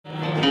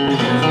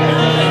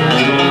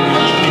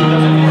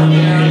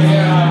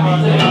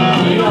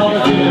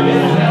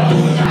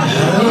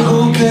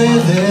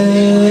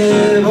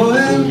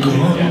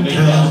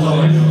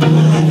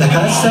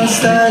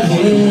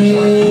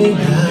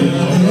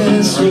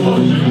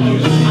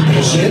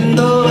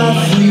siendo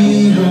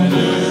vacío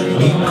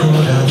mi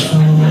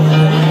corazón.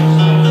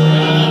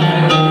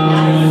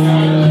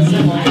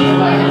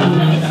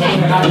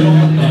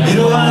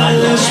 Miro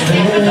al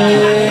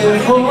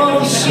espejo,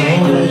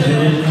 soy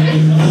yo,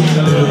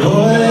 pero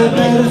voy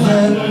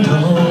perdiendo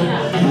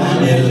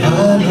el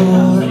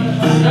valor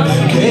de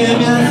que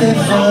me hace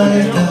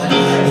falta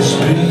es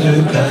brillo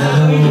y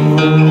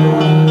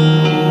calor.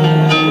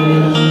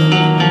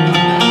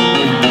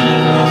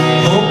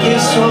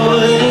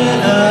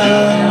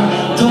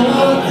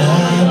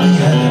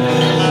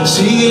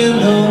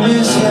 Siguiéndome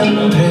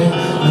siempre,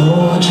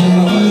 noche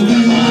y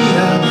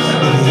día,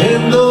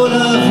 viviendo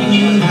la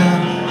vida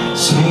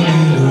sin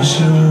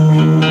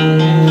ilusión.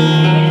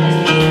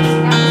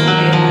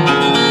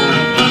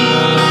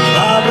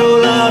 Abro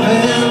la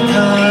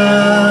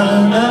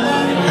ventana,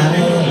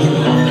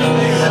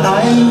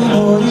 hay un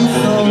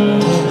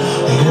horizonte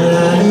en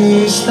la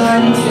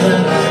distancia,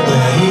 voy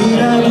a ir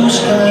a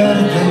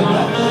buscarte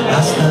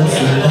hasta el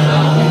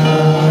final.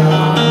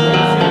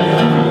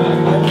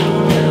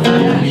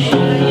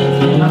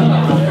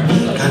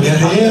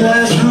 Cambiaré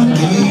las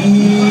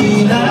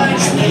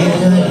rutinas de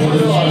ayer,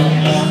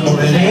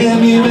 moveré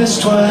mi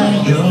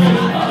vestuario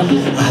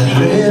al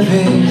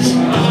revés,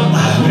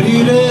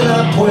 abriré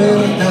la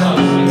puerta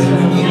de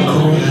mi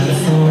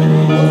corazón.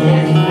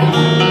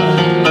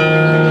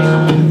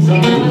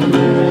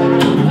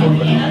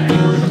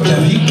 Ya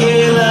vi que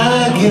la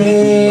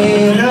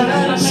guerra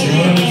es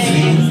el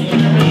fin,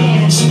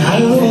 si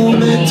algo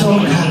me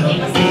toca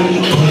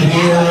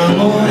podría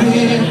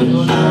morir,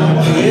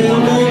 vi el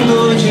mundo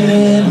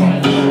lleno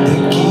de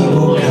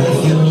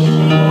equivocación.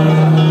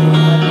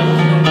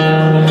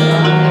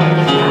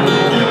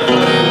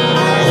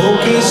 Oh,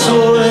 qué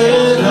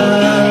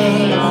soledad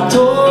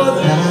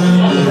toda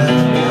mía,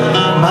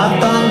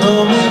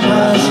 matándome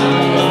más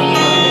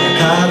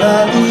cada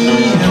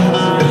día,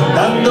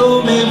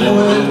 dándome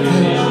muerte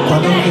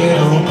cuando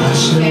quiero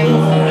pasión.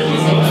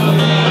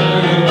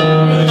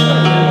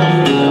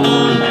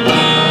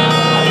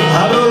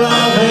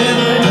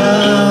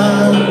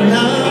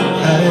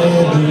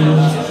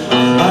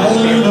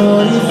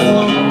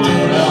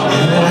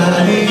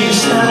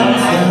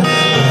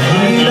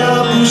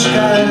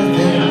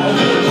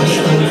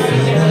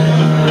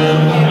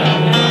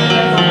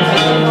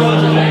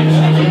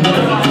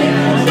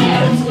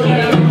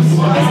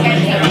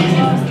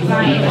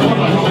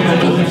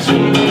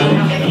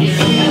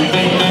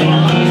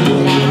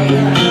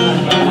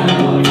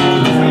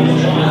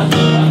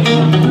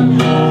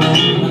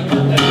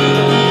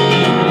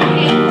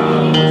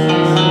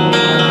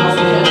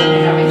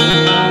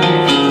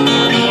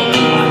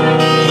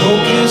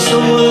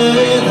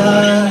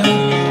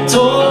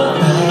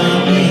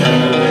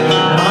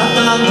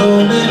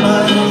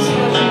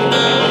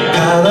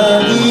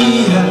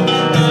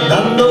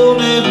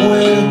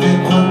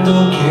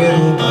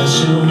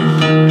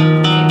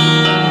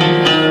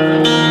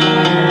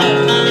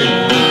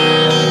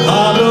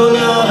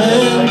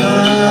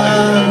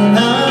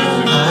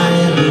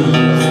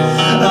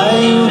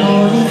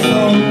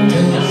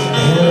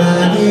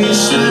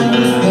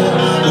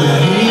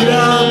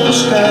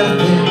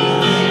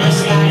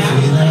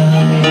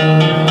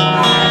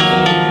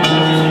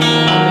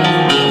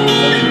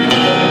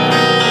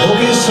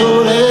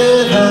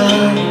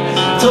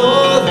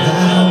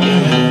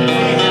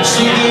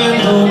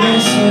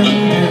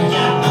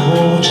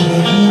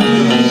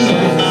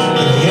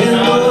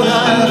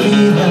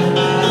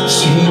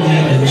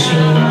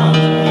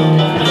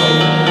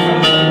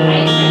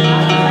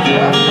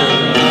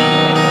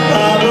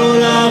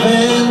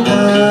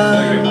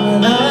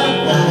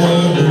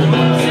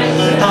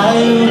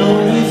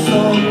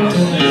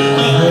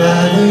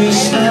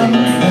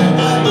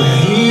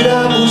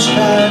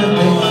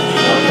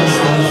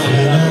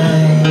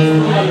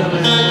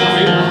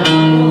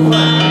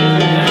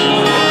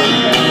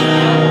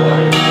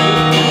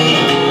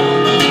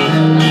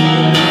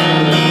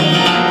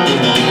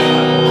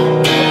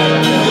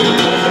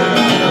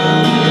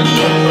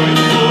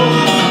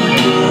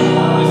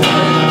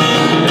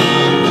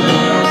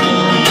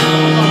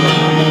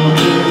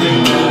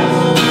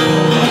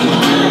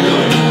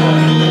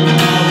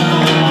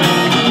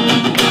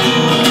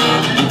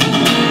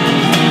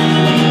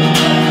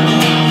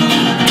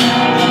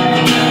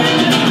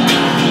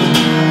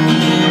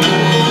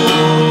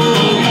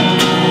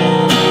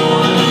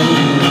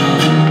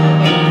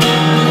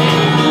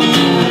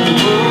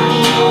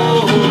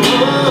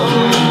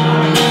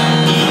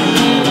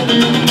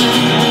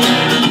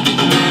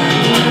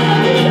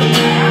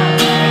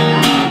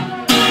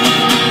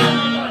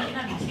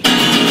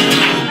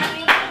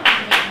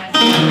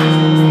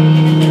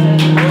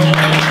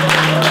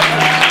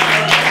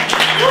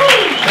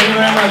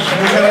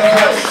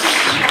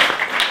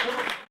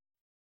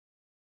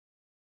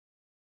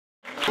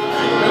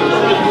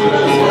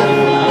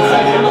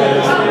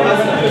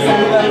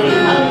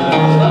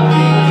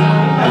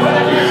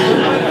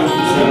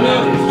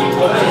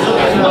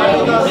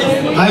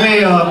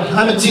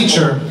 I'm a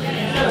teacher.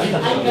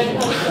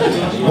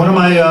 One of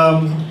my,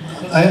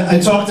 I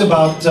talked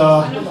about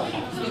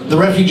the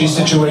refugee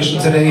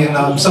situation today in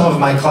some of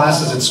my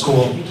classes at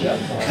school.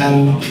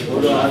 And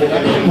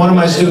one of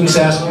my students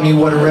asked me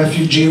what a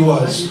refugee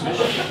was.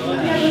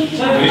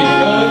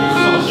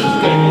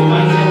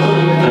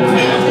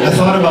 I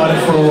thought about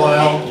it for a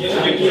while,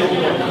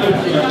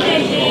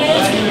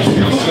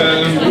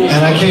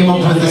 and I came up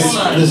with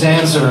this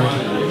answer.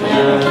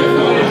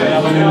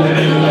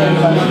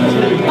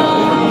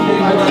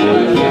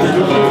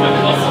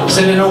 I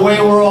said, in a way,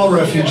 we're all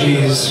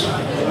refugees.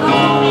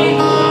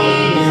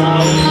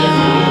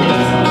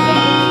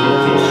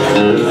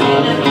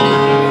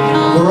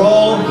 We're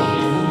all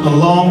a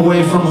long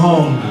way from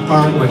home,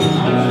 aren't we?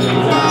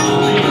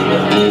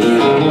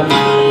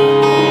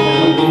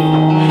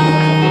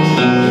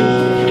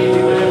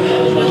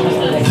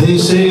 They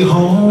say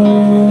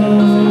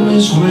home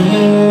is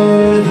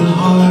where the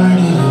heart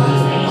is.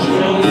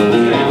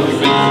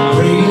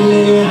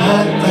 Really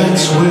hot,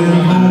 that's where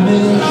home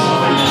is.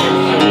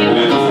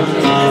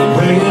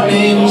 Where your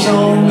name's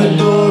on the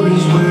door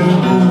is where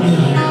home is.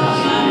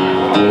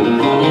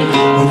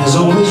 When there's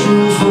always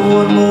room for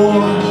one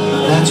more,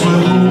 that's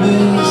where home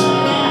is.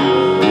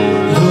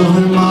 Though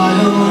we're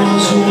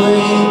miles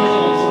away,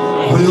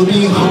 we'll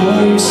be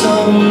home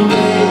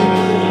someday.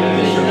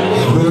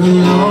 And we're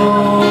alone.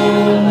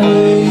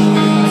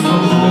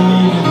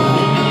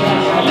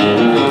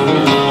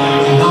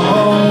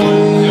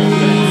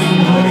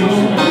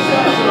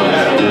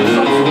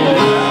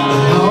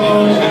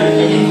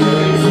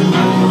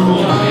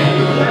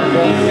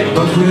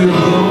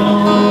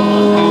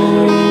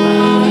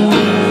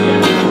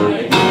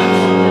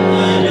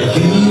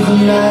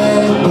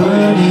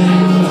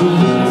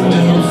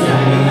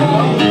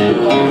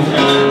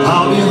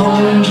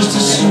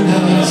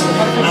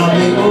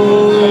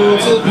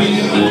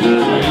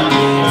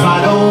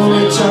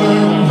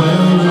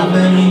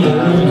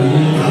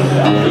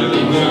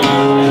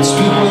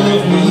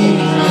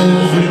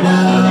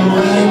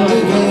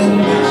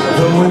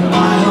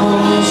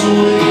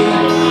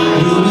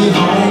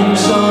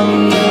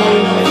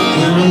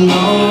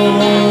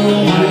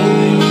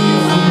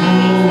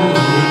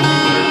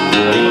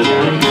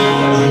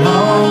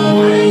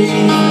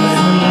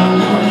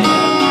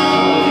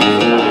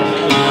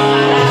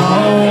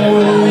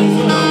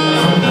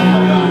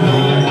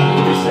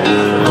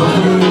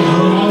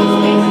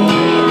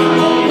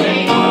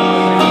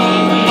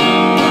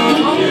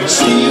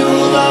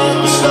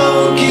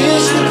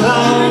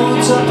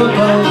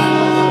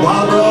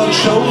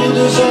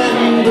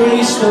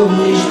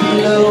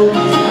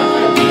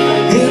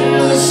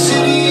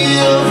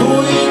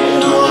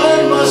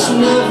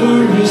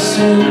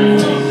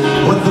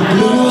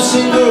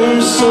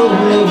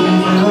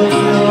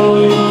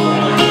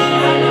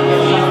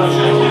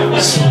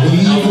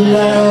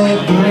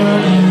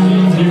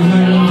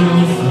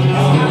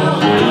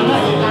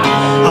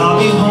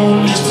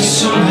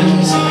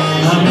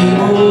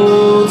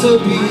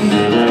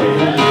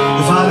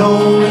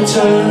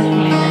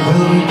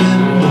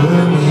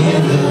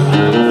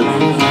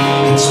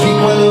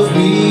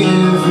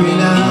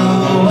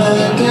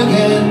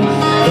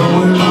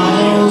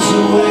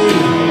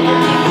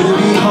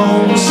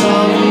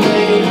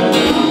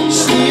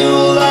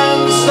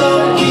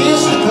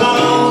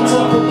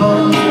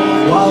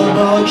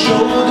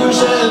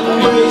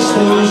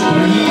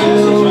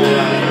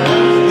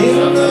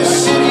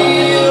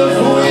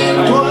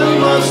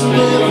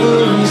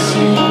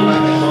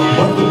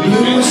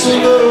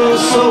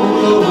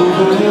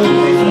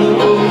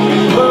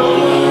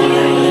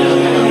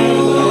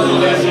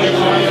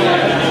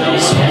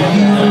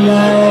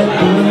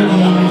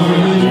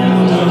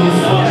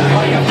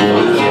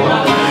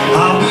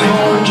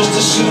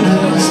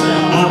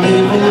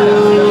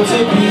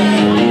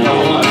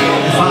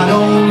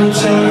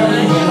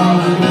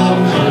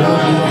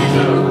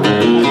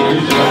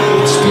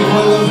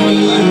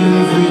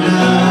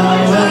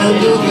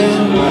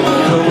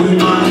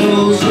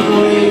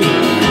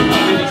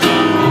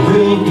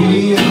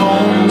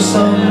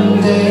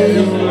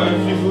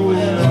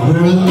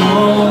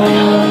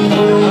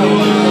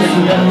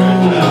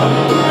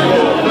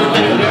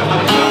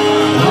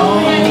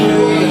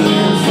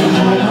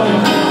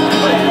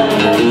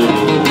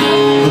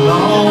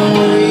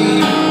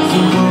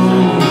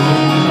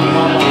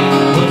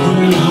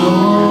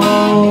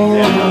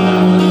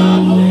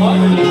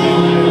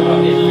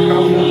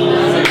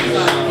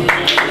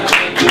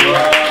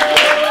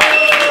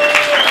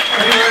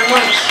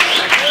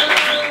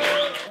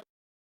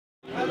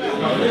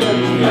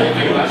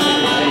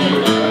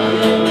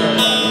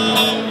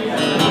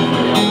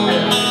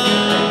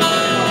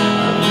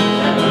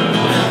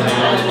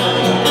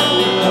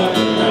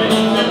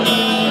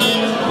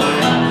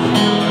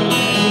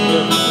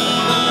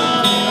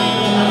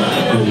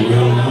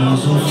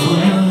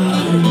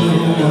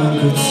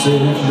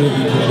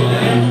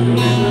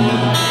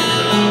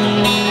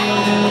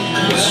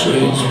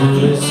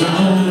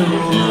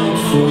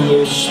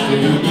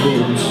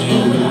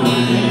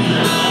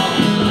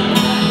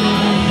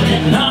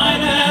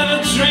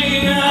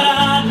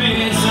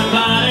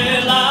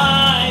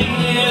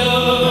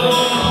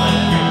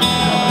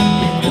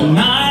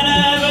 I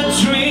never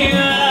dreamed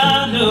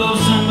I knew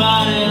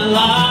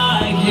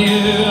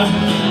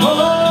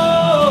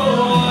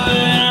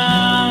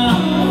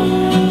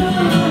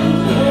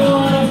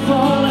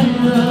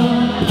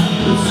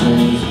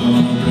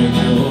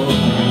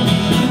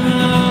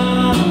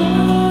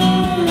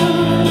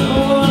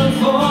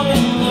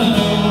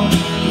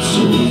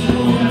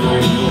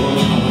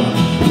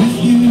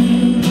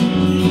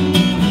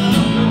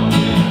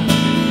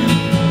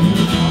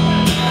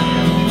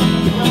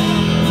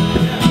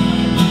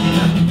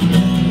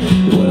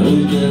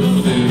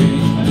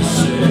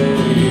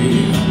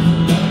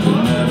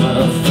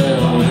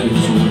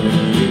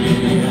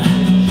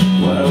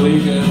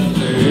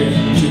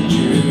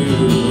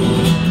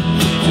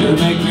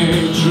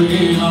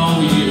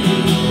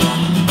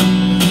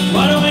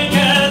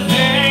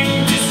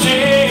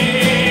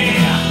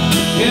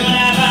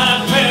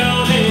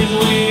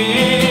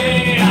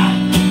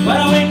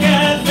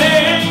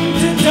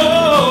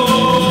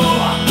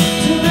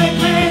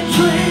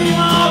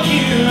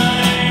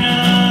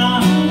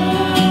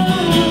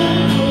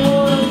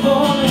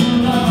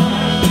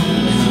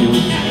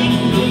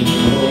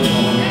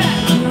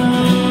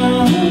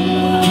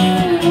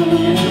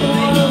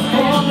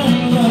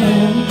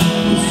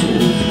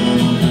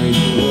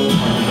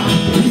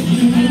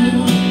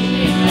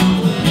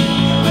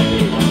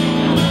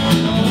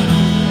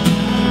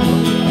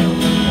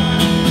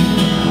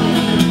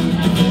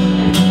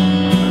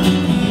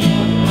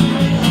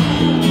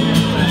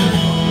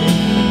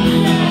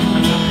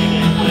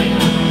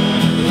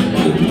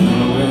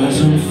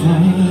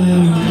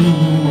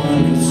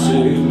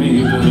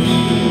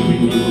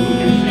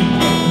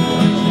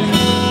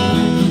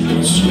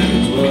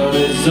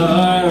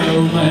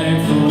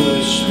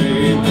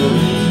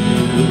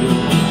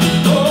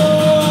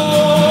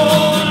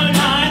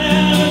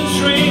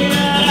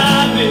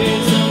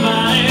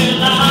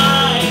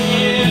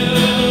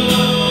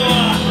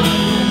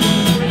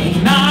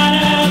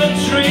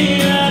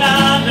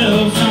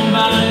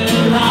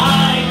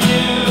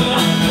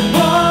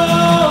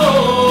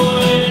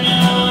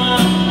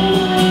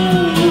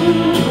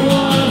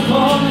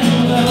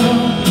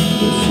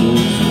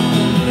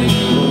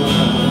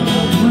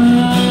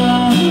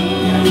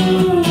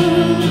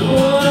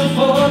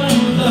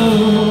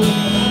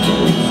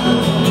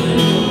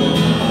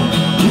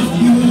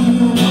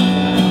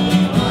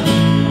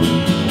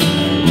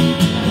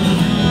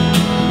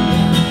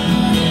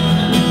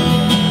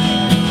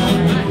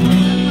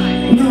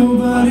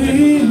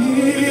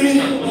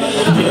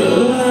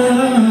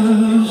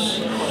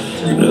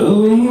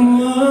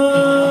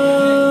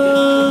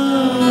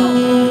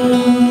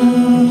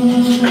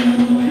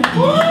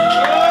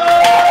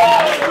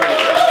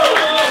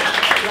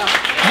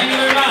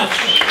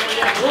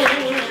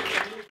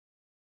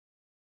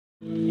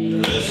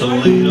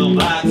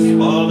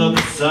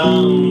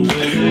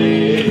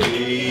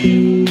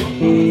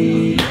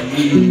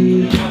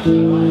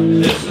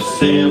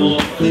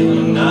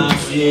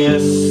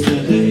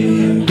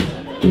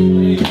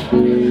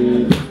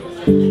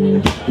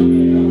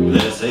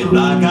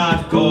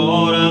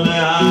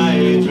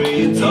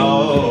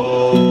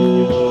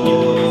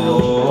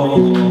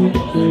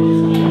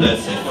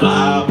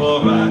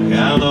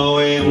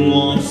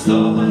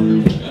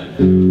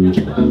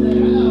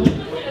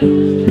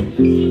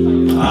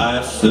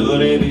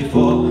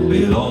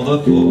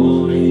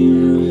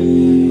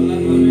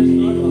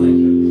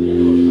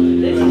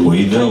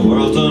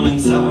running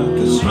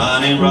circles,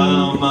 running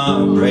round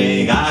my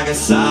brain. I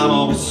guess I'm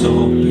always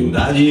hoping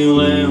that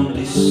you'll end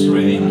this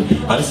rain.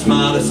 But it's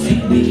modesty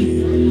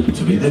need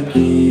to be the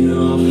king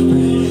of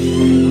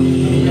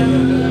pain.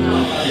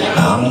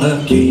 I'm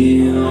the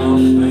king of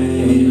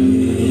pain.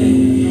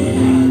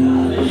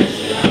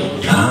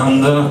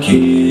 I'm the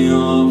king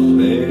of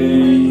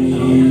pain.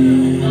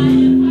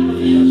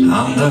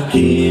 I'm the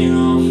king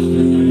of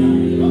pain.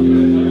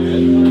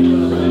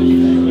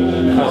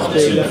 1,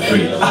 2,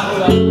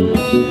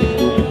 3,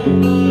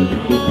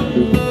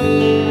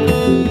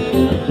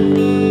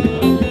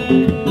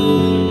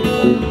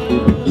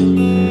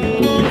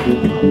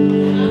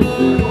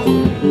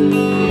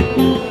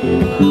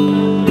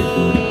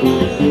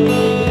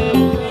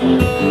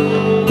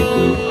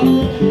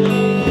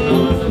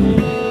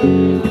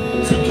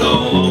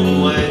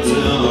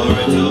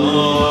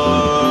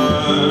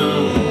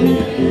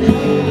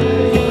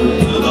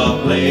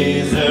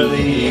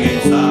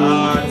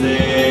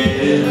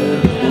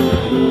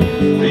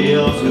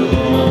 Feels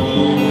good.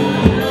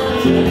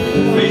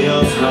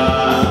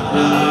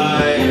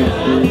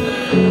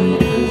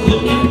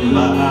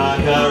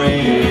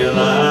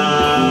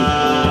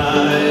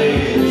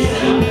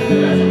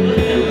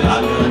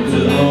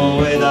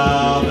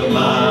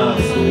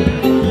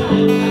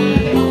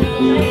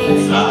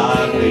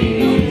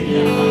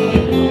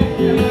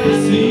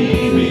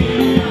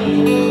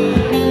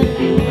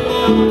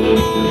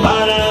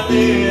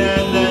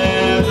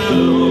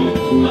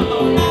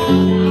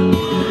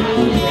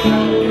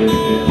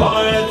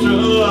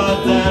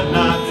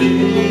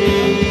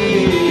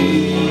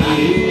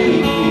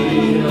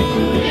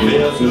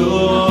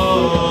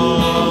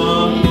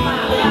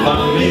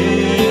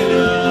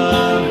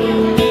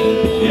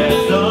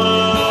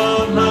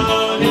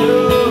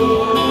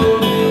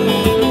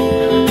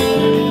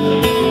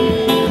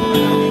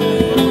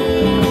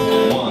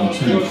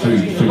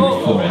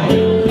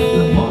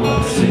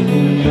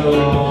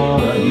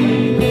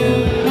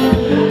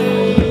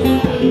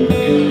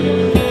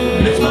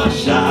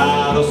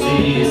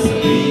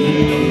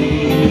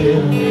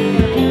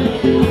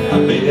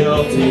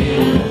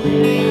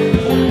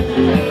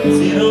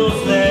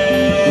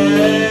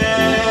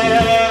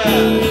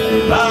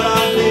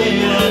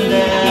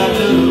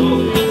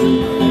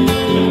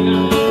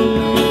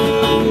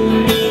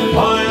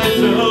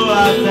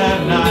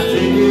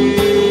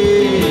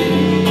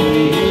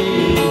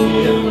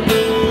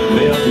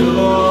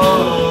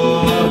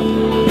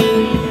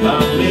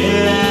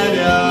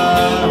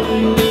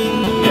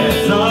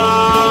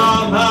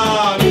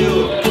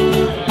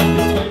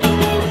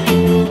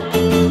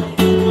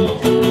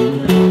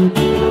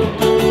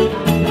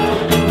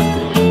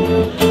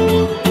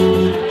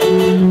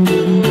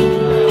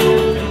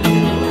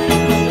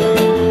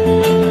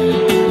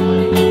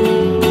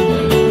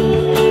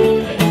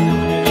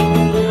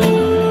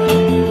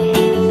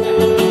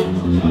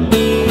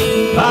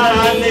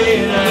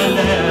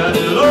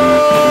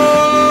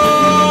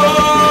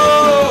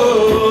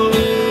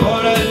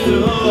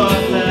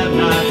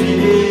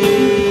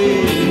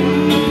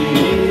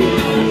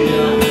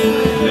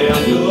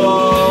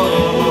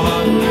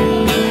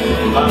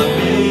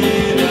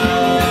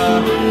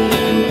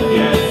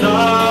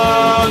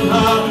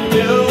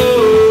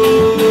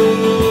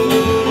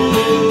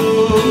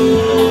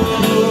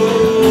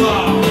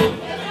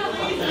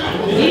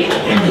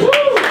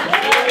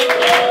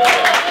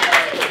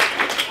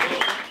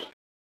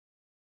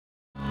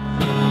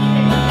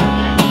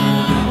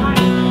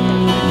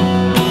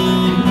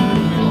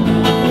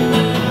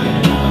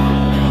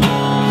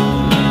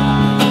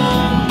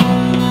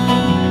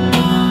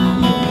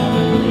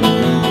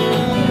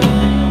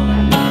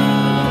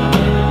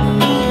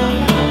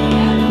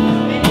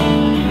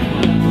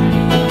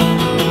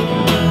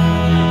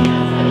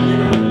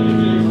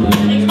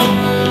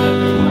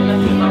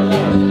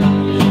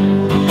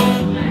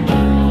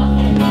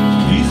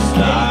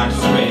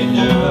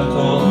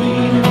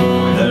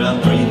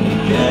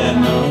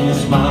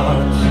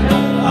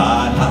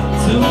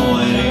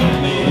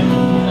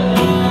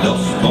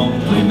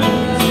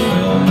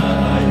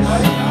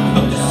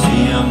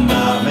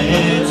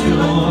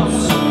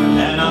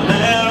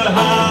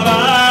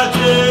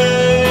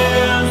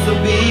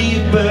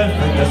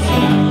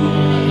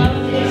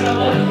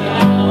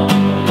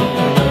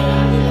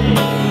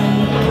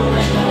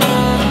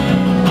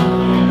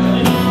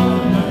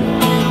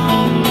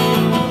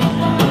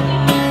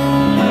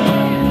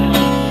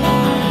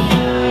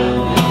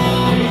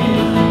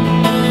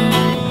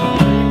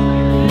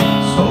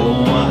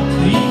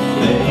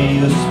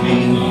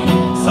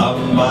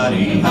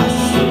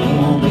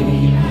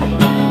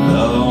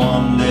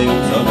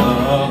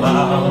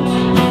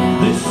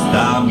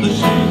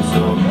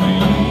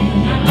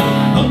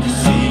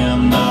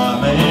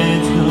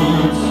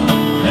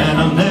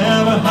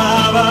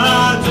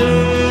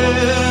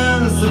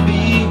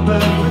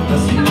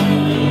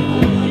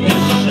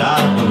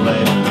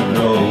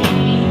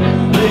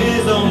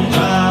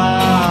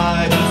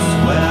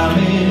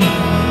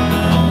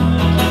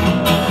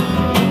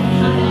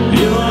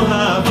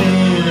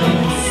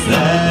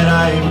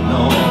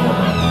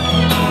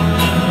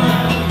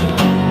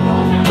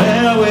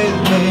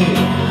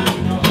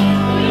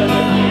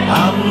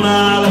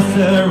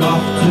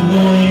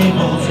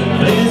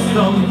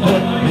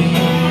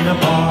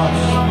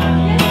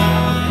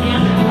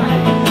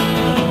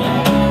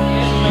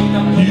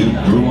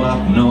 grew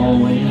up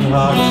knowing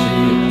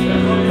hardship,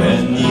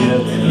 and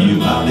yet you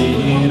had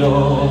it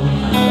all.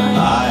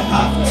 I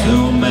have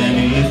too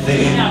many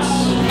things,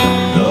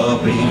 the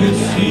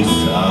biggest is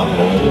a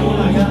hole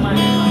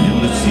in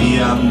the sea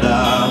and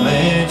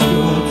damaged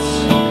goods,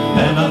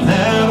 and I'll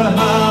never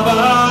have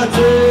a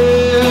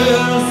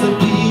chance to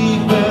be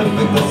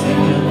perfect as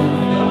you.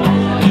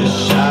 Just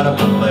shut up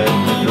and let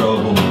me grow.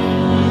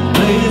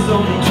 Please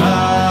don't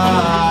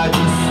try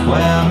to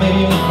square me.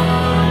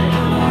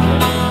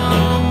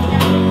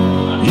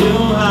 You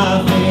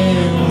have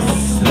things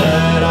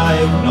that I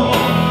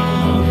ignore.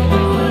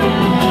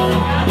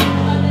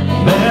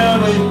 Bear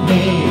with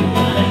me,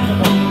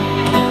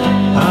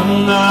 I'm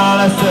not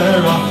a lesser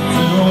of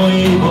two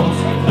evils.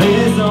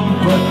 Please don't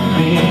put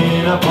me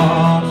in a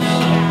box.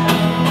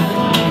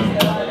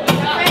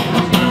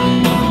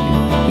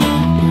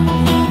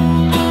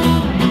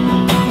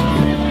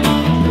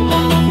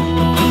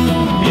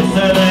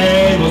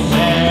 Yesterday was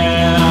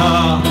fair,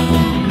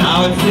 now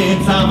it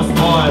seems I'm a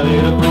spoiled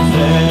little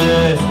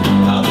princess.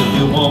 How do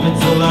you want me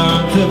to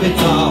learn to be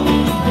tough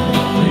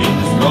in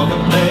this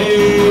broken place?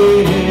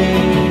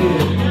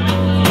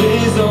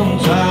 Please don't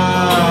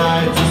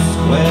try to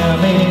square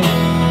me.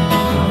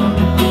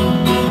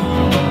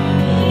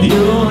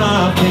 You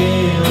have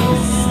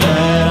things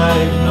that I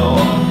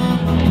ignore.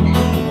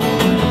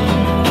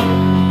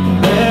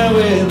 Bear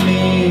with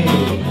me,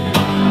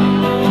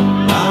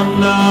 I'm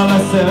the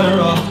lesser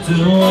of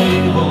two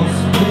evils.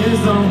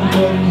 Please don't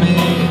put me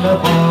in a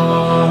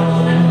box.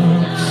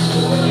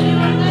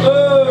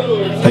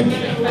 Thank you.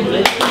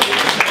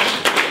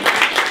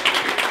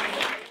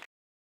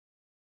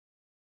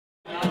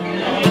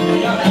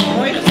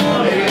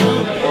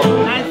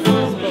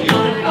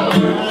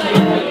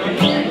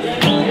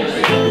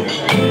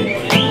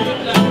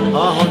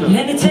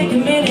 Let me take a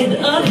minute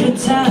of your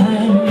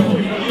time.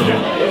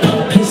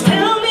 Please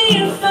tell me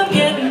if I'm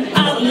getting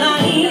out of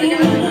line.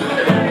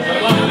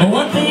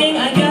 One thing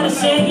I gotta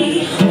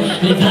say,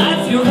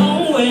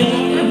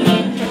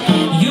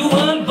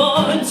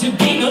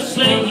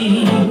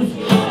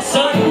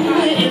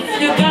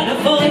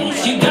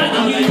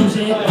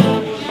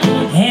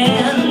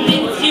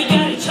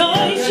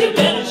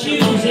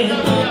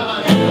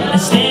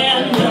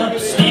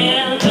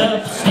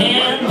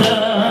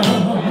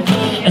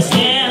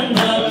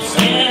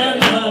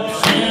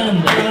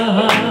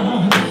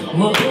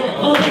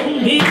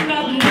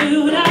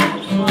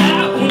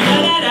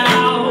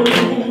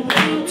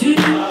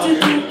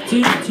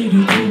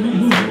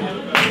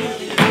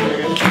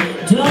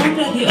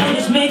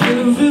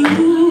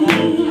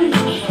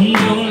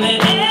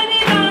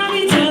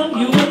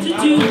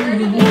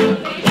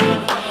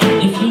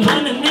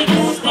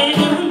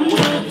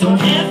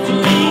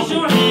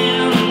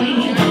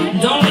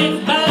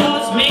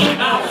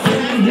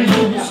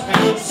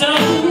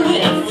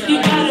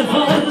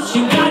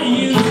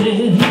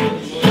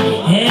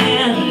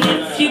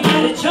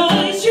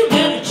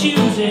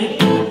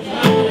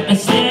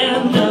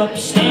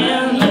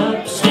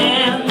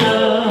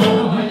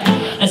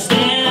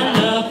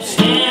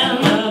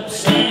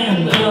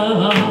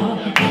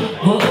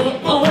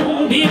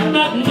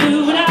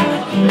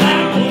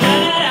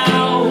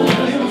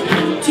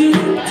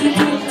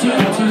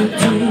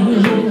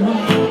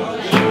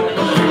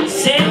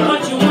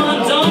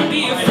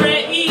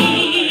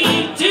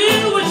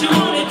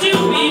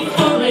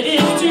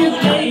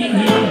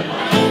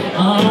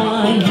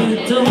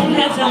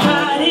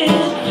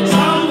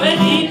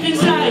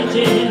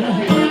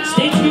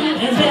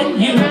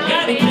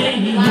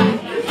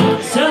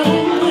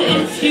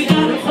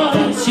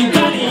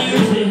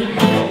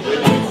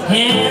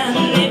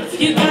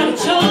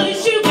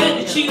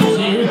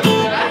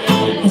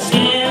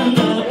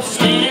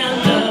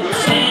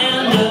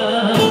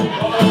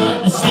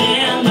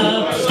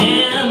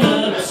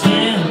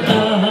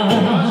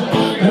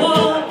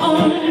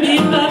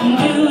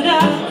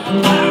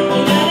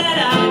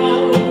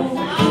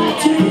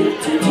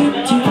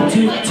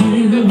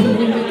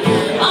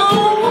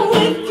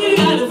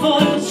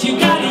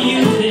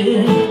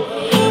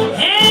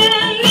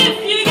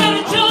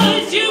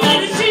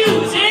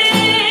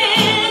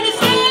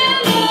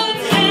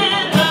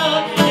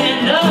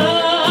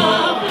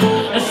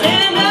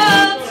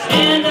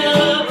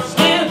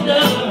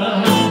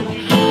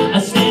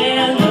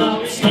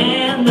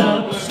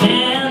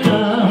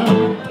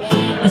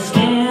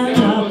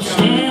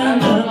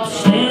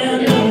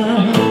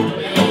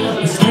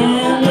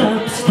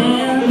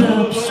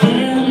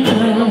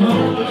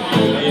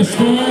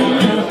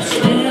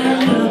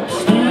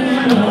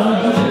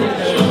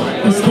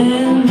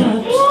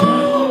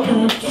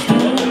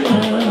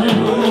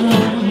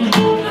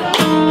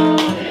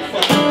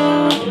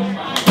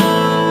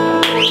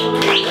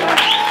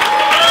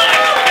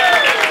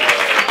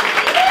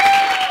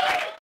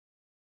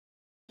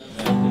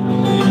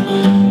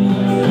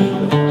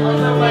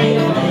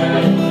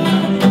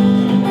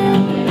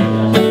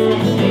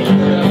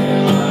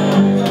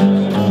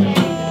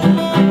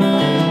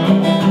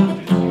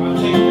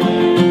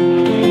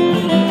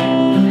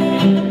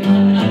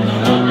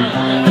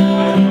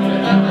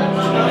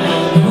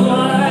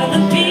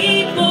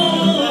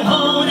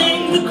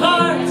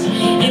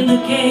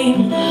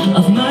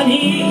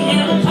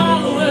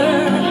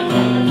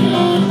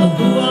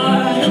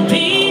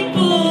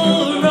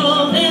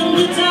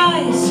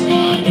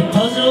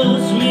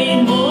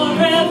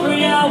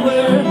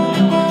 power.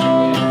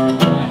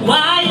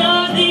 Why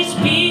are these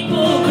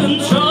people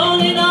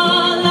controlling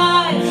our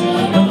lives?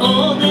 And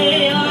all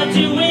they are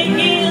doing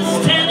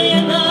is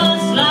telling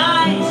us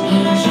lies.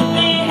 Should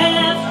they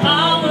have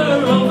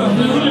power over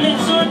who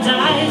lives or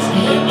dies?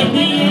 In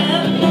the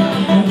end,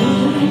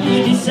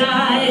 who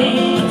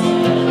decides?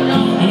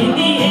 In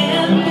the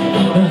end,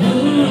 who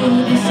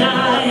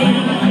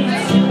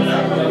decides?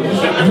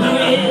 Who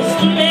is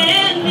the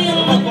man in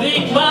the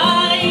big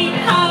white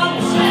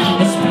house?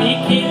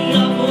 Speaking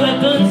of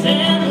weapons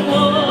and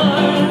war.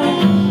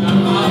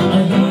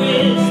 Who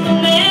is the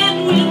man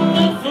with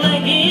the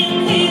flag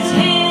in his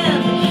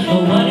hand?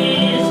 What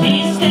is he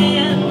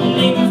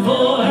standing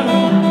for?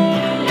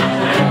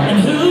 And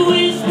who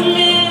is the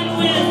man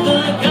with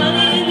the gun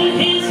in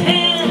his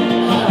hand,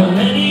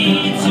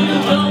 ready to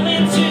go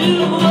into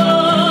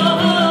war?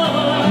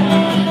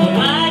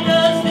 Why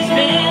does this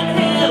man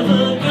have a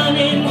gun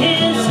in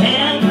his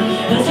hand?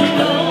 Does he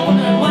know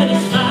what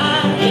he's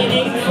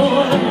fighting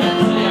for?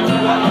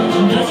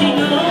 Does he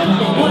know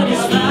what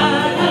he's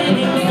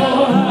fighting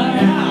for?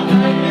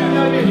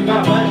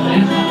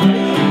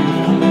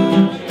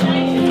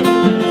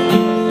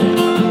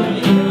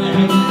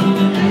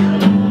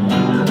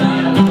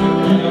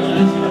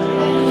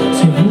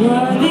 So who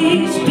are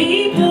these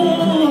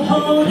people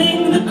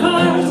holding the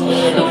cards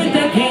with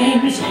their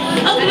games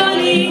of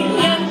money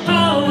and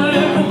power?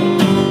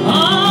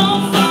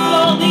 Oh, fuck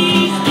all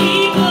these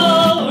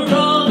people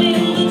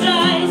rolling the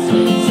dice,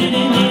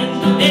 sitting in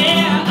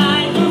their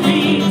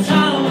ivory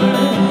tower.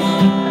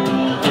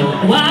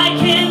 Why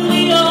can't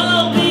we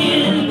all be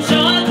in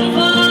charge of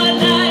our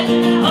lives?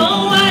 Oh,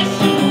 why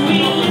should we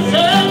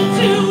listen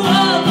to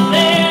all of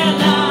their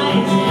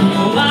lies?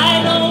 Why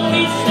don't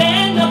we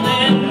stand up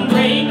and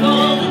break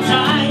all the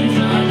ties?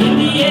 In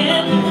the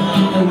end,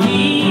 we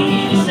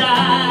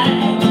decide.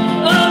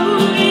 Oh,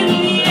 in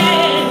the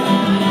end,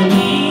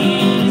 we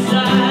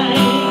decide.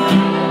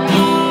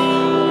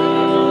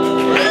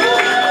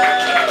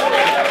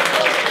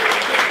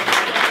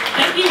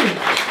 Thank you.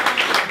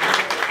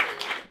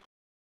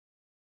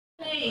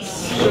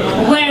 Place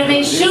where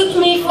they shoot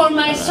me for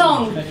my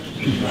song,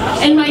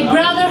 and my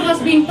brother has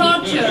been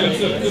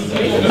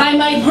tortured by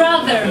my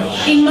brother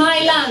in my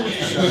land.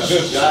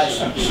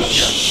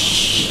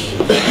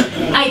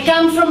 I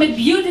come from a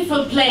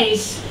beautiful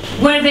place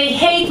where they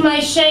hate my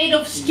shade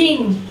of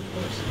skin.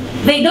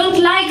 They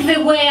don't like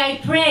the way I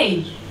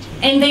pray,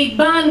 and they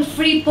ban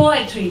free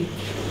poetry.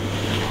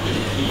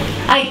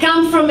 I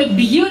come from a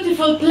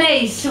beautiful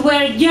place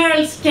where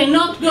girls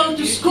cannot go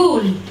to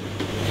school.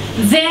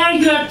 There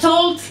you are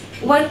told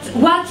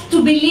what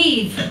to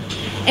believe,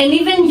 and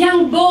even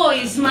young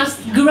boys must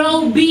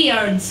grow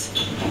beards.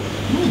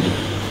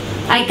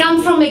 I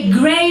come from a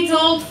great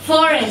old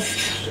forest.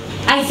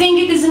 I think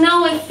it is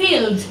now a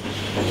field,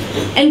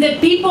 and the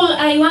people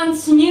I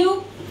once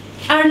knew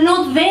are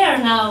not there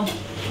now.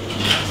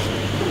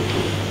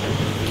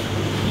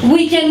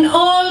 We can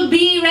all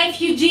be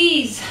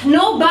refugees.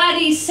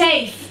 Nobody is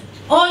safe.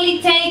 All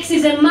it takes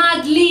is a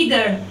mad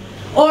leader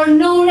or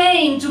no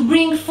rain to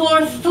bring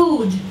forth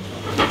food.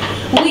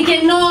 We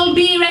can all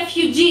be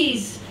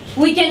refugees.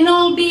 We can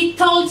all be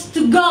told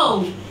to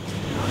go.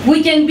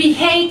 We can be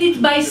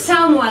hated by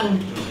someone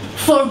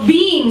for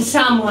being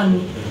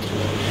someone.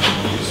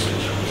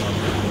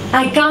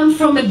 I come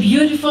from a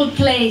beautiful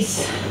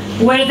place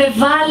where the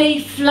valley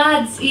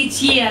floods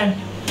each year,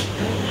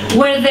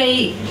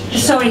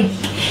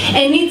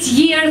 and each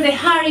year the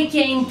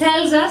hurricane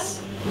tells us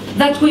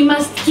that we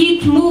must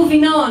keep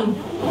moving on.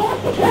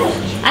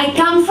 I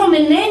come from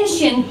an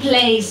ancient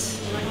place.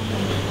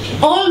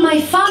 All my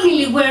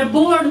family were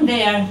born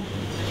there,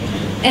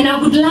 and I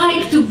would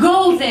like to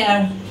go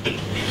there,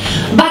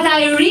 but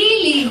I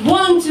really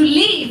want to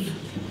leave.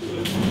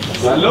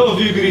 I love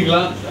you,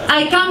 Greenland.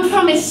 I come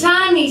from a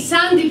sunny,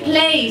 sandy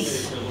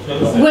place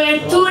where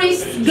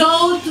tourists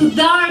go to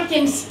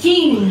darken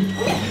skin,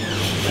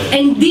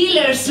 and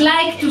dealers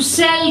like to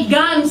sell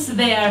guns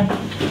there.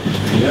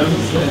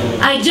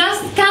 I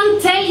just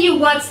can't tell you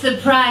what's the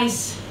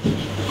price.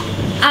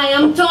 I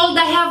am told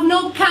I have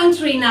no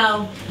country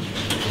now.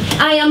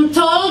 I am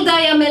told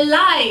I am a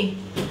lie.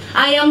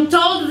 I am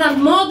told that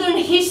modern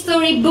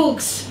history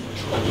books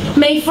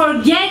may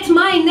forget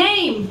my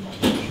name.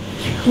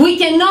 We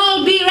can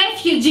all be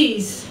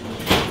refugees.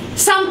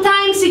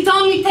 Sometimes it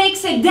only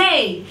takes a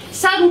day.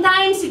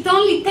 Sometimes it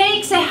only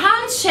takes a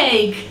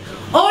handshake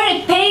or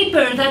a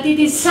paper that it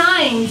is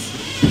signed.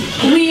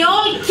 We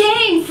all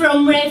came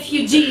from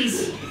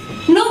refugees.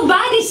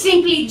 Nobody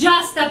simply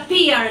just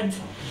appeared.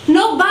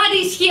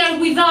 Nobody's here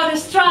without a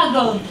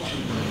struggle.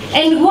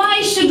 And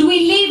why should we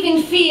live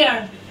in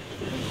fear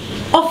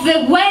of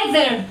the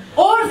weather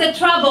or the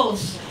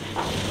troubles?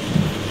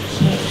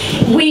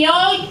 We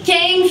all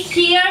came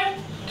here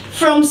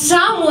from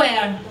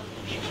somewhere.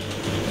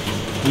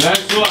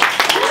 Next one.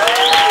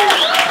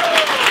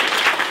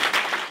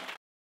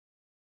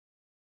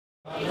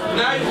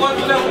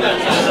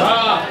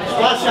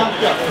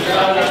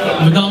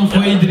 Bedankt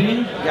voor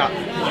iedereen. Ja.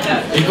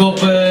 Ik hoop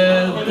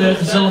de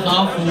gezellige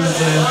avond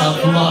gaat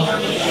vandaag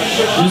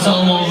Jullie zijn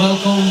allemaal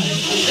welkom.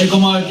 Ik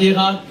kom uit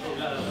Irak.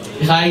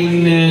 Ik ga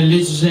een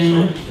liedje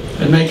zingen.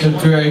 Met mijn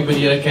cultuur, ik ben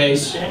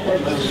Irakees.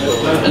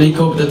 En ik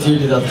hoop dat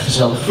jullie dat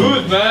gezellig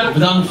vinden.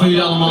 Bedankt voor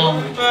jullie allemaal.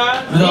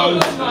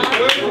 Bedankt.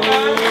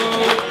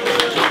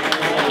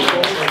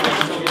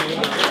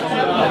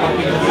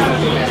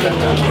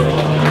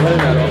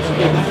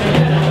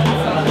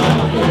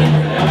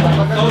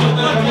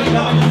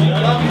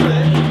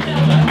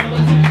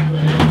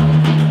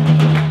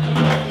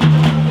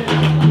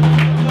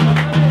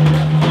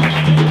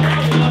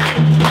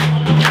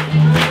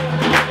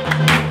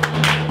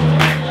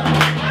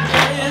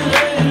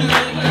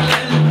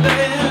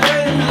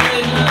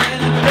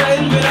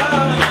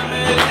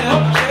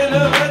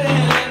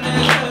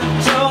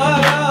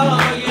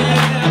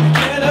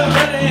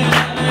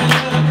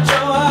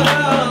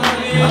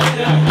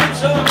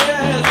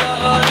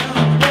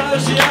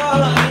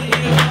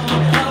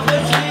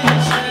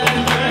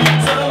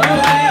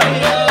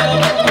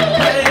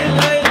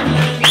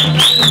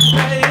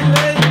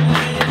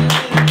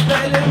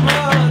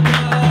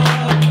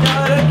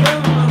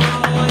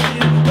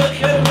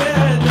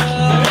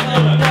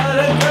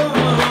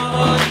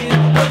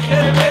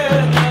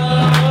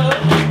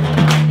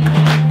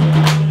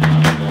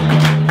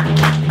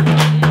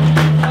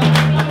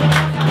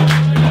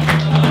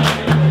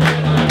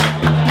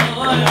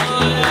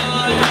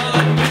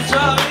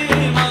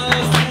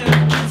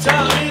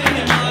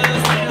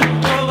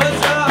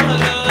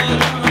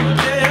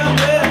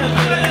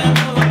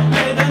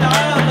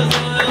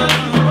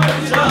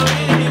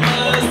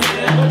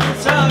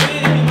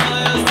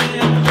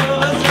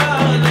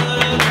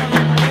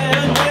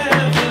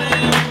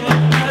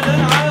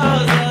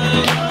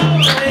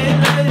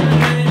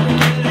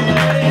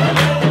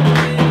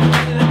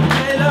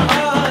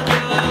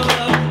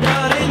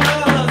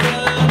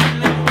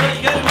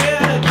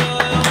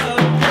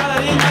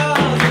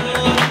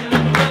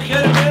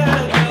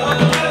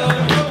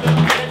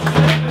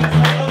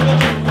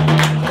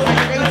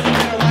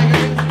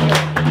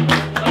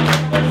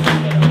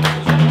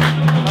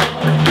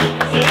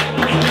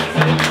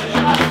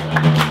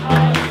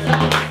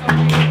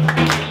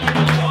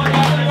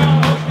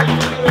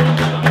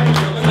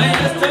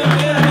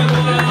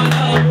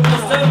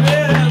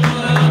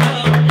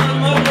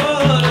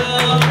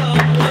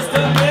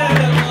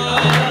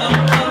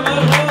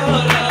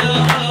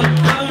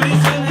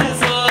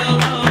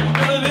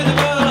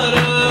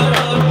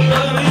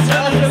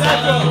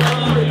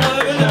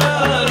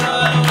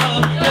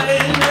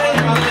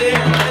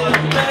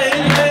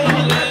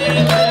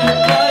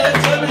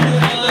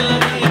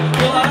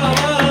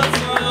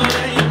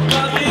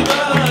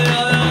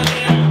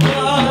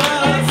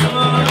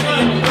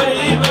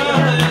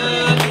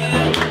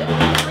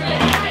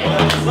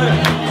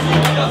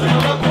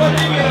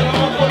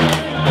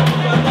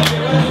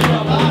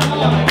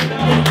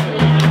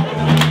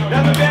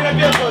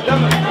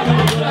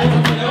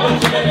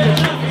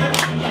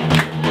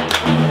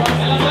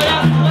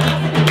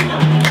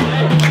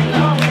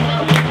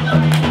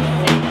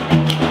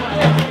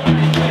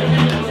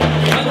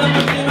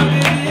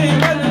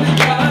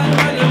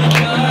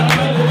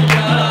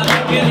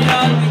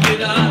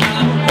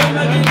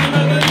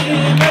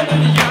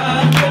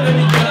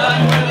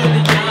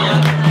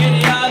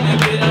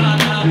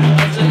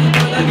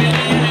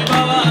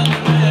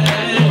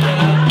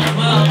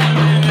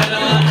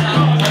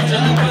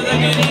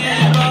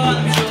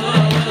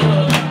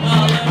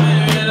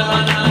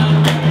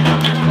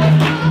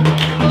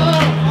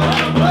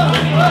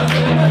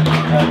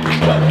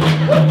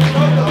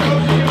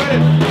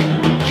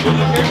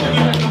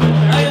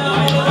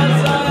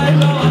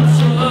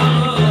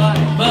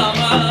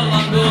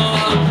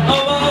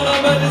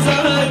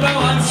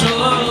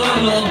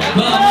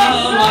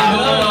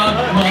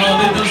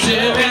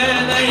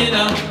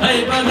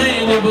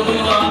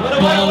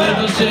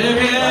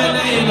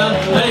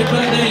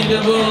 Hey,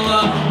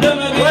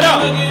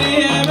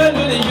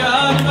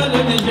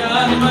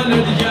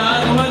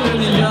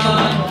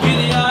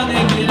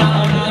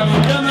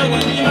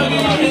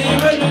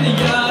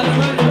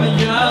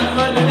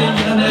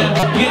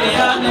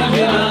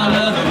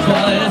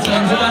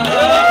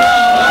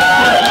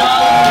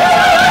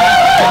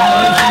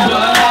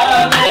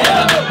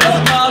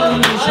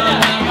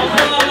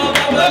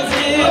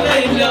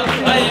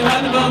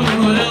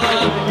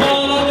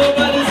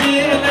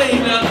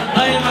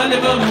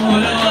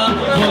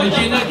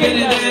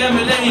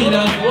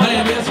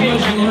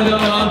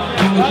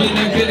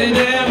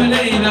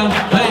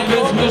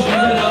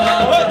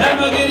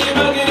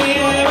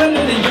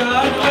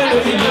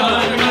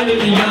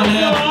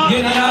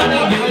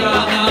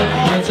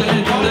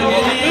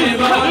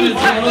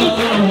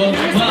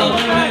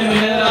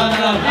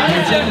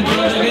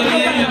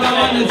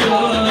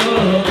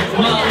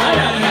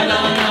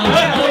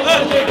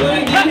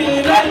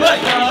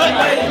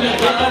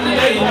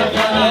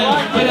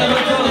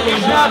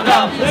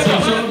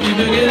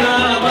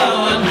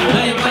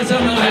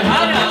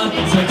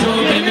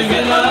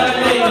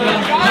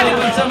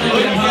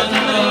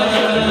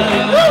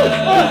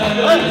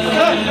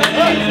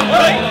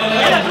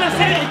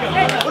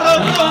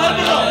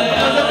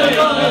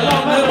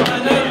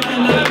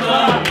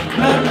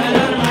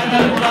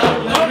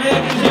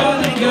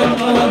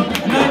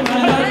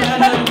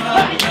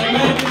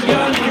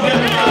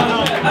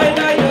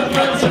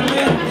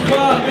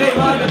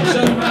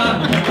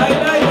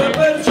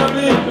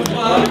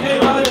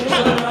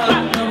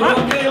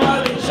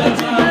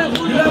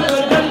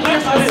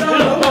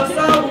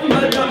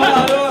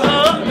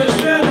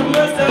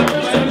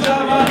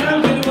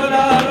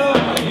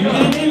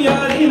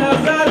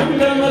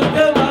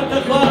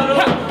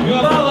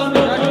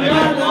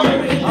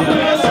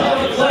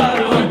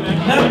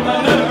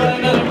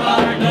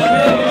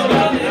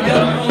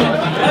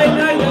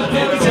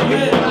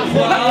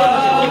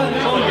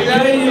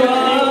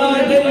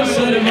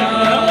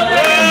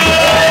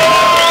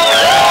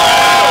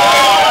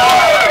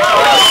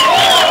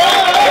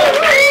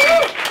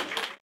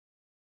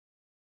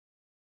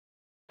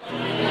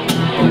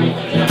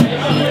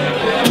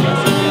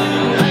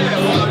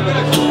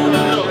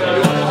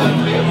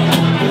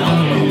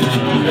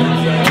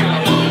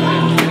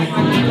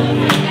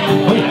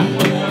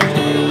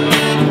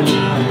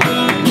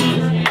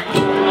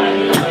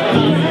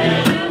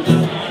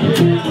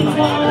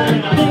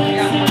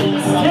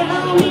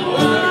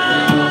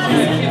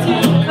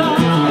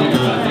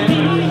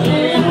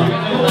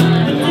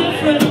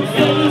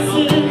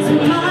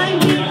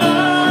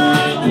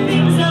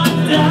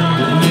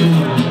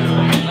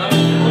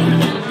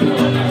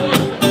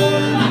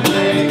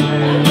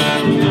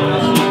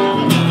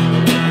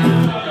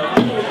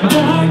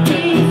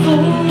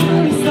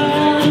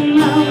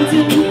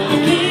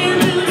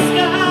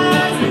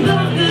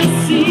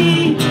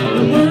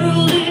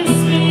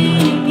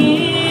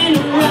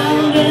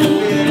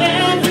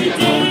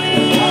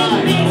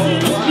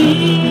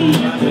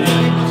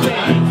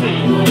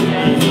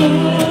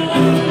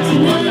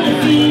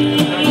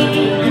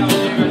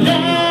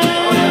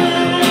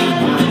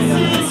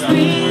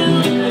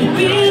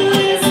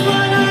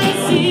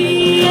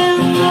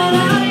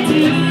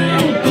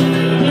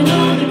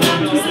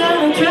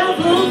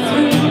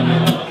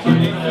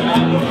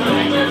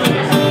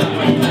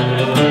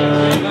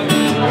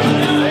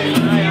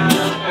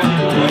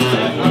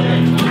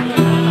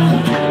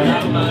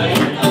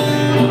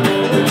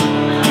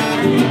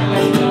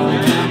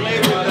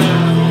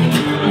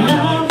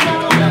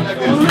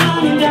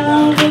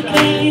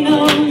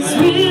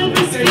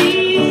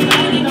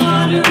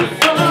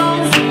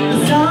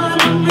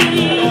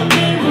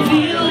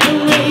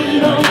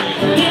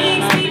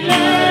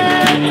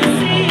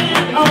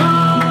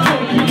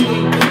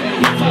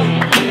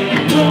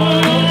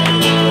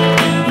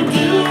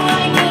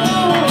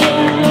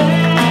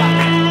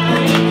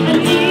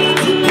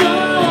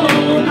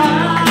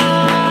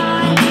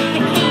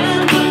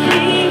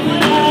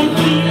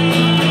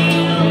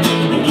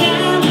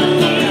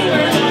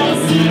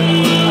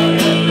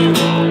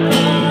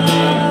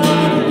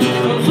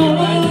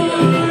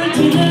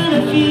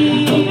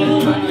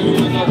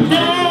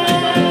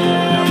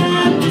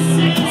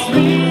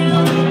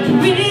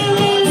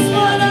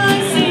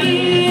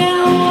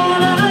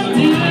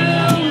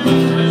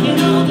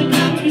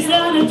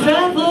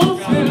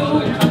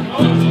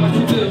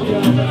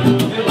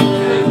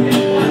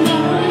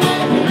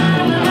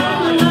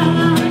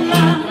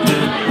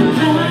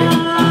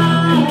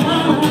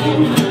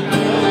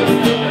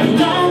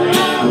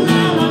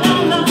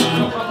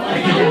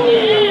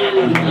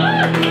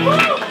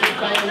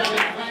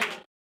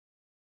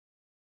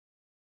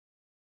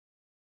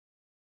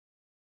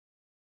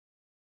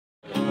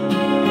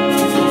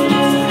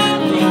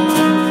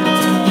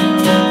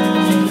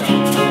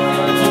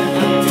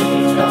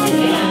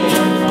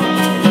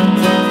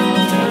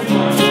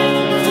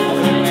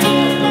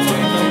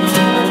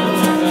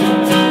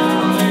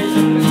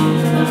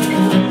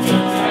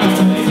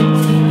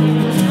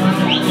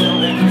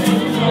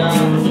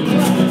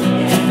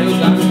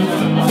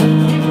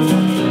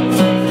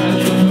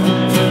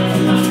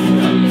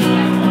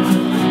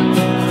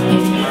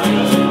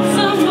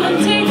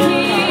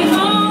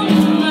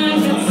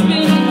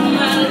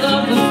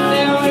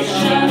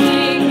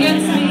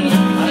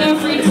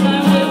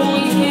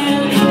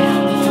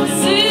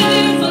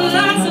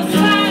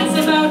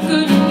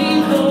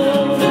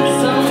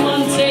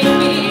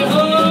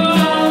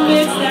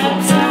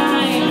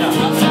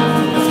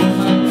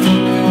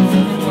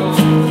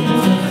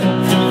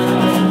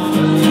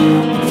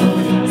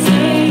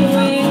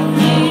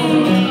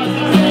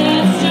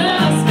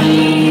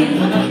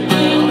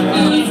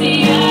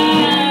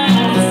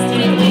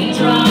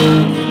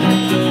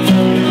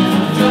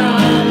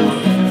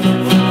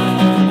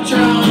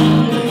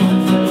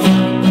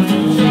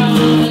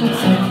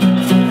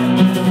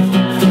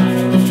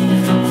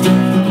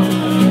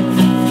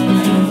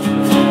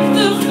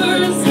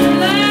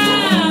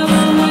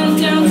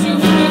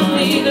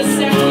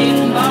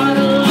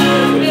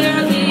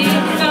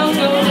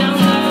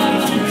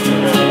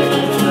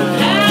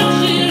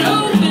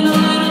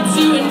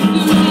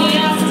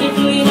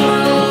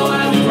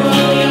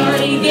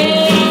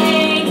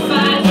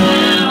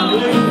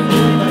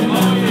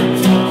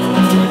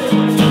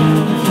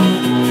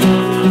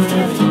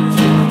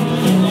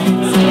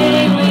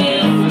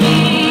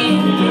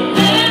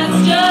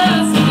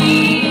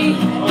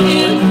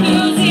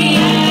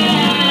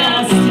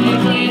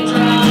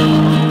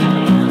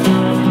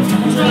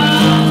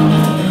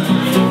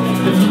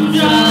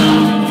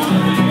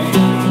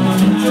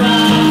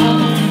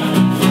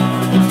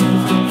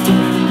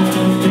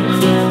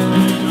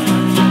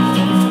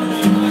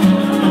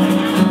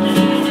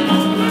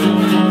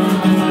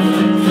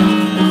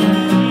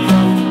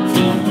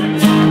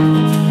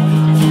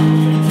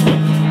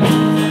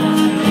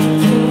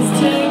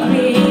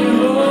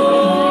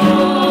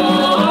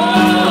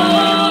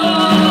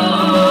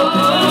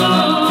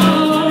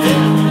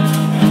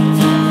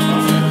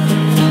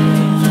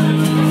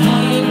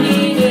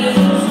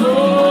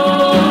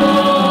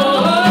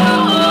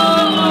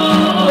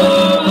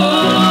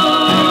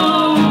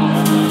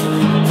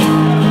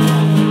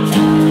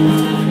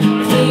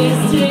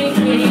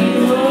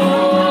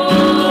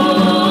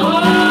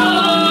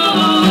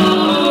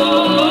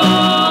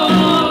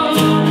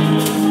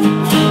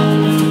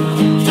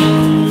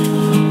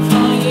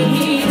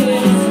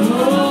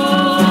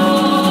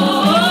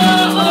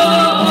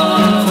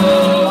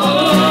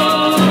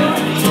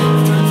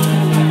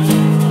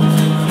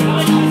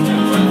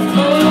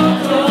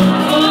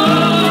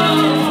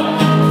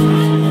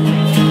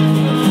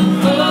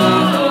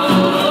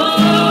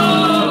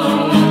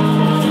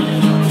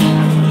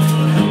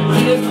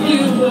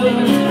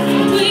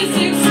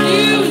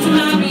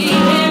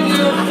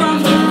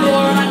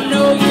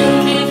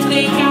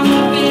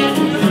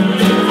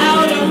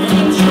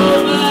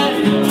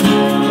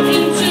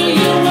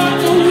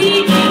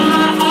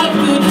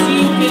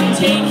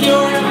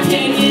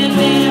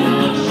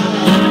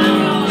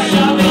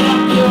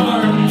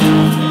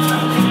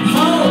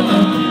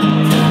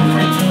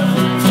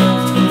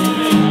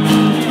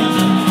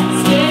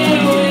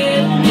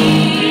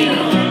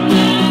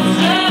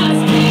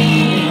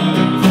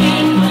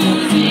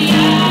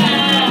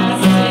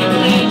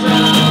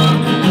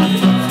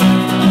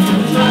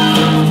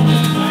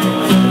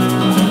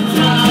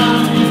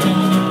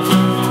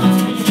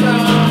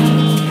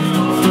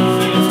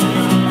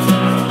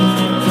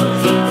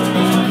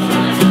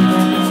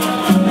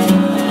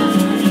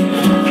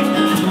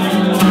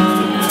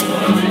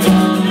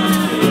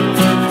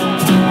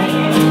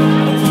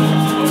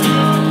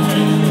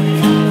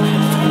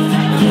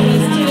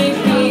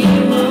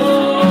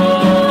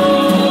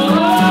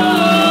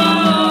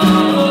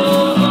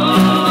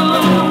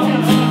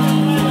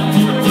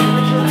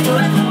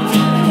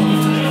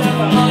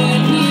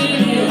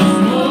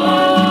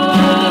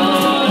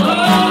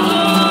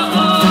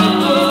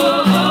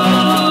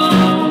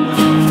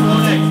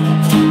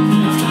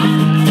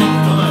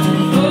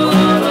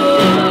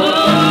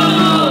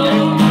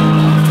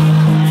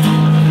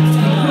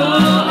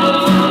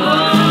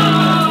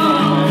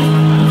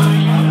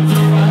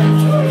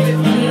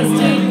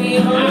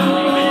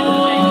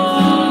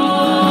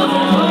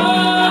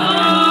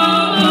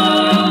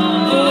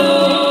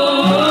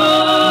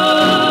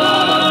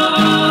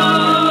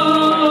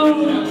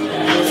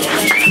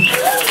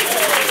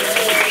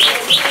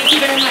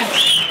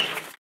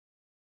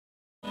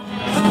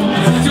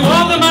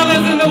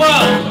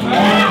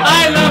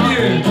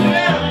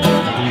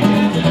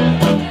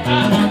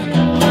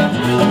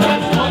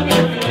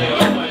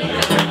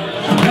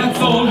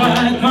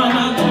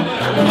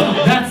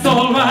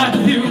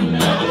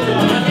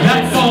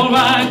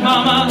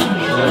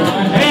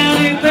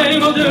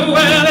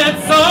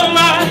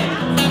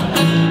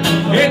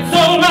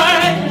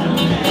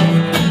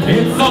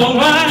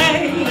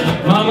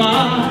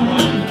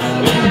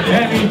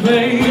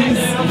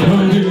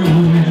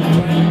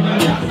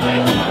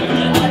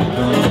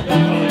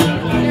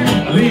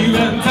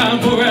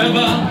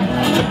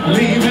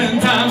 leaving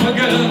time for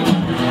good,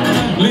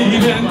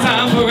 leaving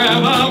time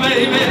forever,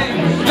 baby.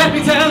 Let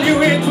me tell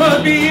you it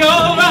will be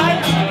alright.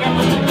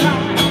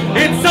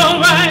 It's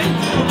alright.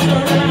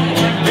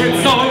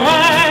 It's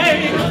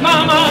alright,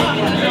 mama.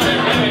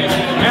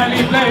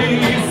 Any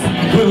place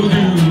will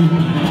do.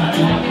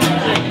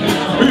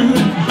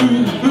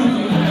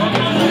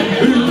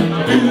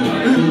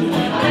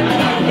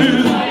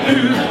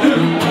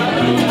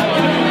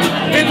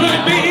 It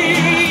would be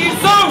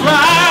so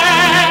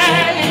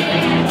right.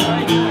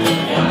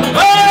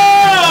 Oh,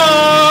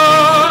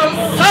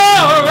 so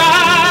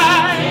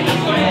right.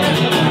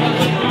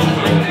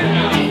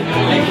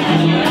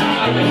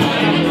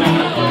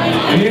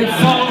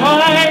 It's all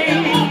right.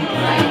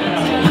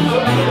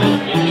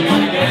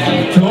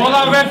 To all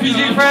our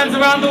refugee friends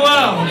around the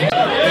world,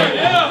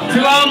 to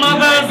our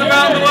mothers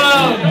around the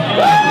world,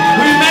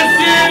 we miss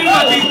you,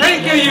 but we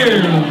think of you.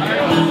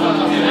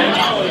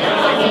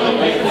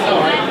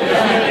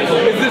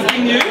 Is this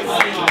being used?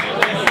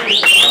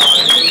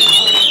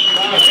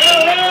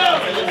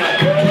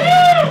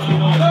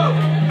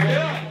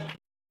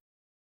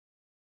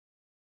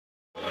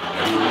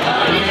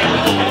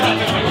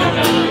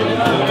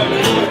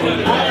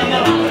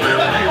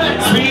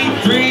 Sweet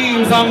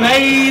dreams are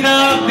made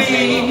of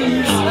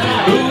these.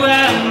 Who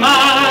am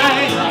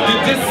I to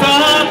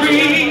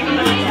disagree?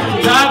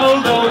 Travel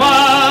the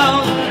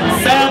world,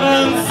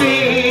 7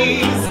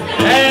 seas.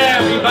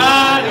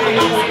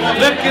 Everybody's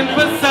looking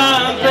for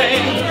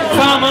something.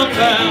 Some of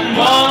them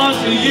want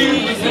to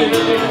use you.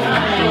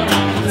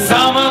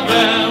 Some of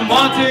them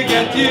want to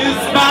get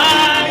used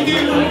by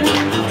you.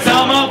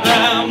 Some of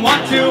them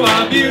want to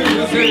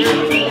abuse you.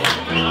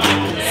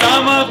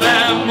 Some of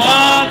them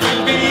want to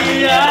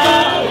be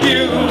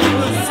abused.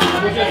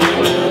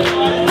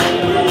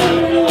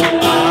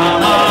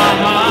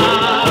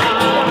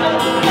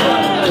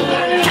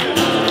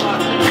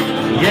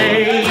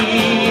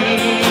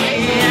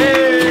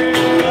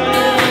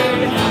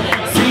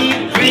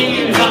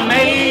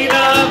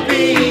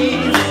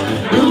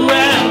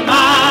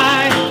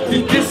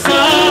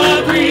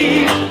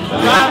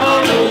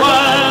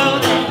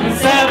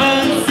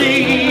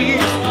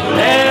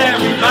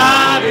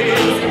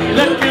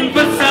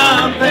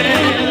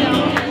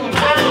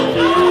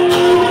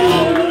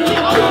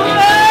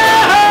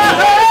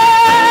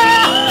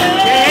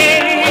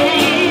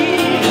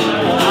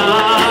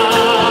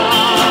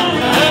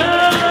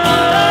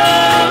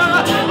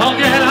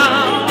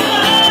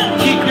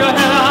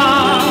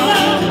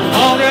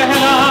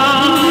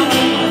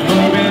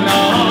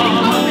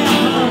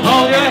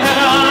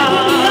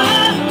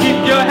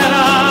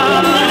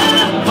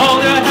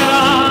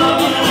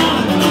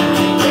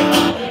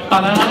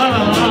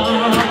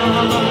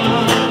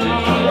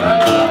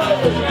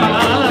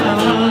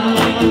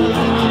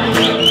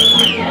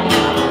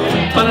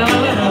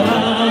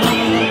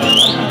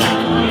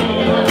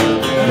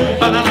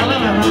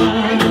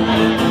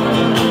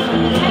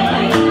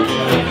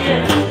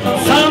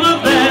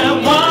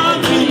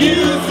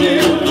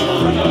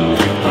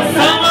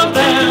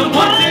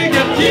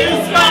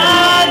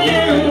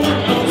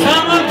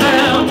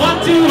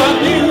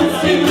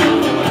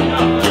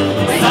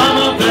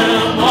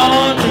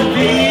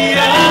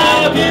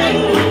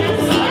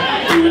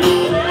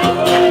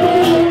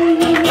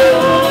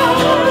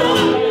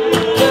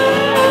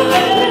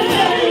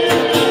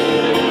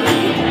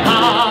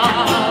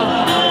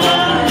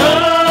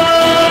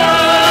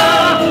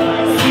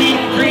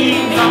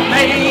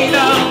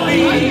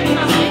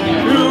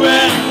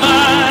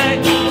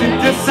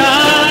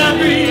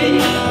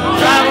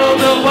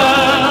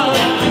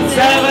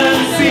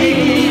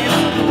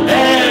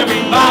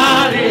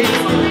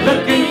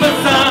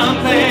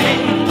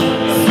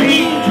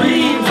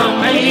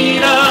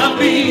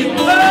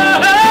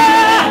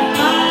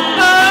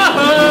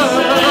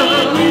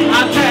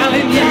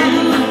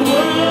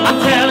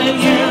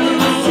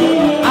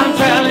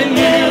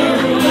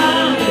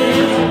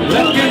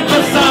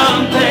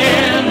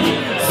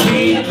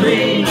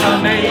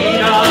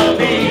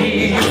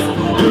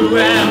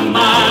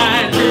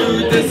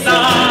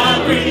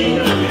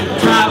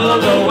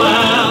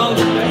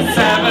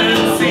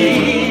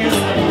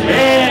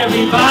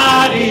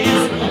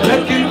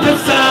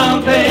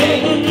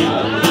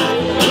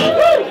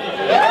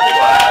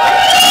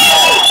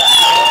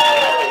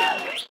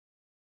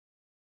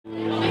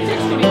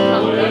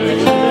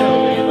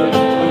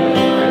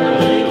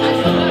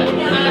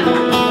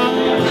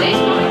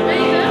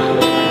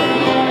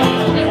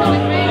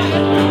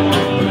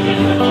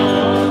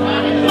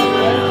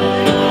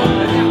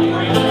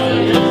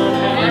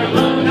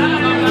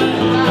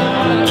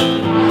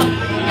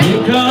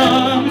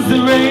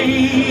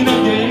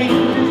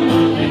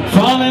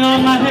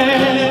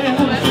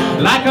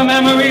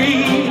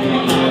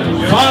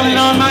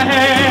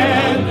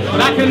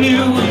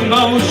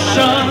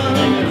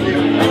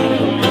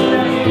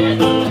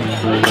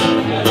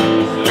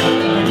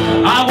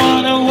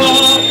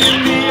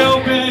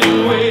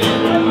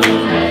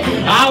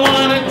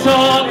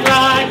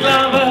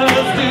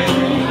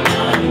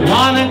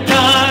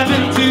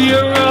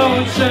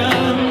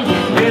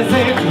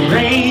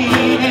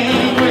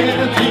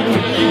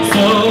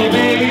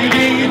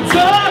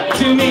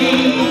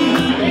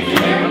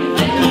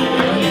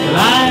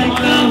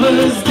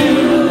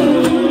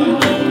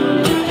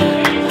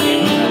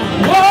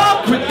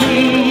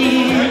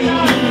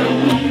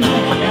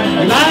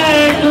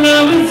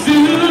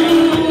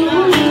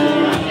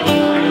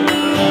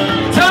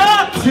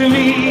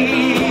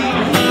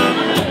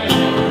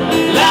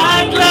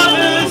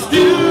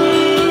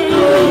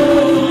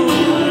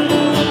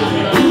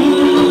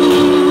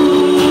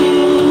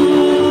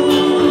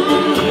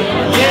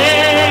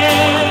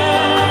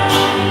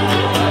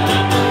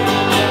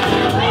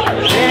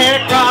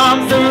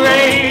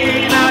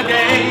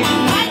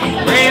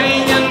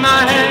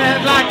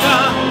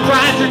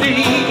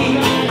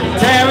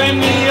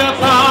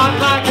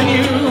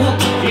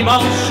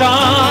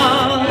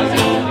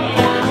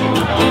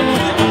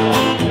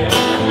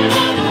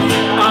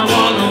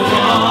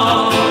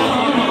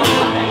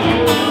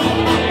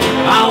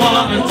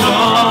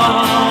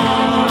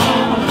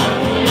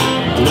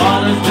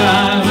 Wanna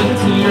dive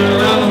into your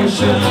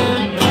ocean?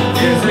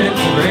 Is it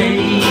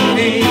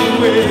raining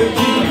with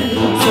you?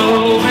 So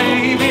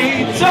baby,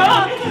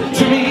 talk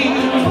to me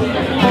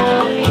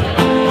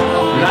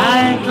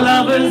like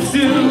lovers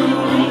do.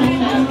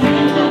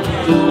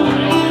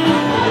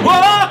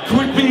 Walk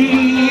with me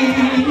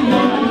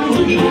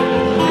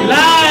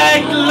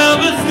like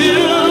lovers do.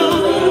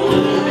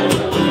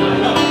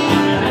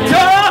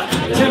 Talk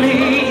to me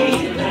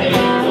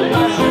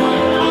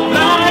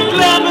like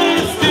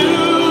lovers do.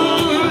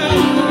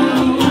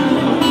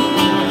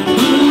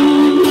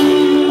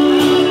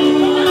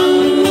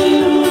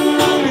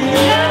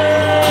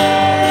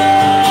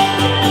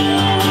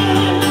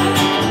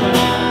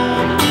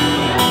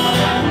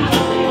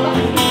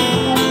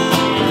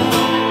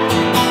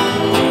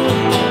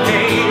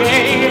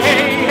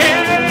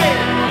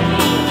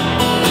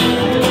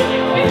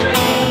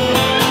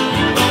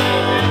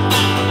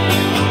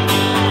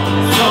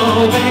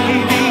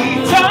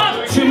 Baby, talk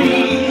to me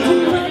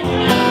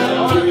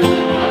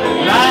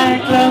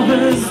like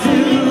lovers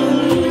do.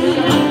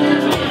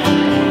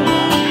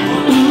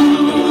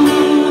 Ooh,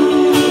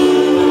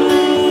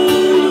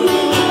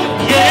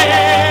 yeah.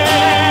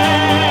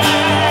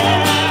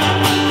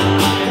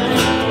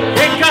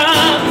 Here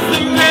comes the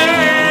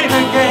rain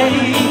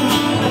again,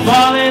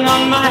 falling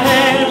on my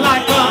head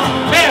like a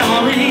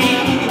memory,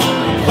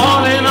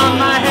 falling on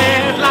my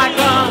head like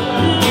a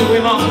new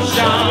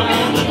emotion.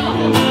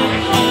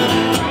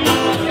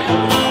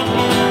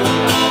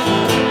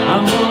 I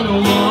wanna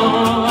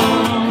walk,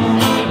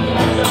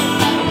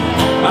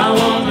 I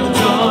wanna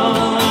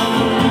talk,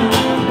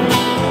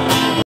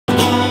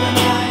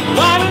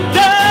 wanna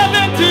dive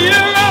into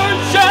your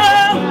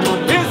ocean.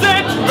 Is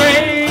it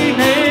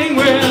raining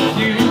with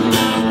you?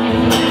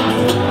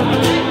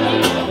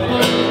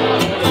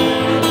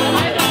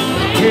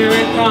 Here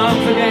it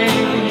comes again.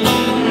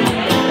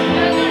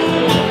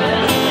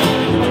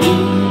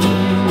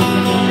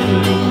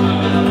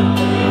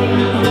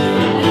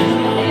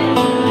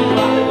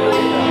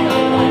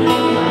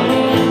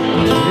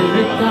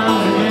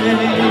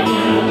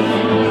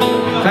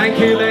 Thank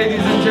you,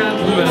 ladies and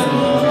gentlemen.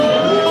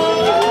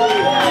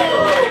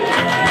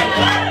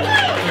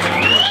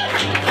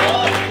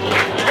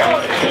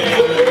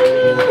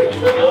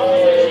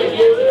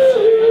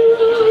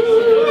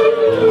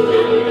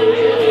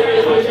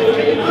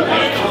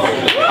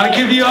 I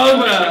give you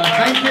over,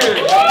 thank you,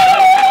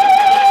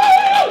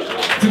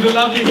 to the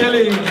lovely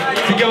Hilly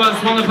to give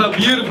us one of her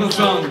beautiful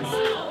songs.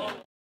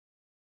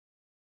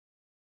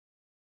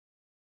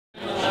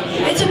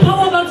 It's a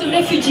poem about the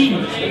refugee.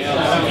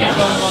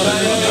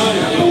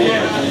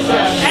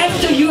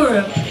 After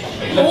Europe,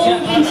 all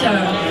winter,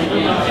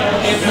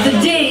 the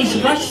days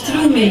rush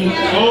through me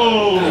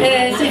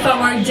as if I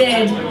were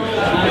dead.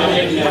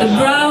 The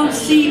brown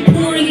sea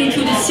pouring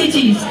into the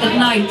cities at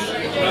night,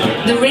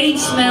 the rain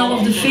smell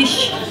of the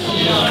fish.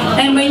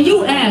 And when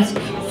you ask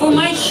for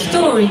my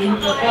story,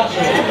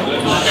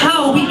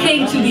 how we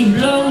came to be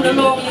blown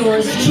along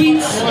your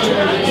streets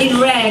in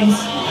rags,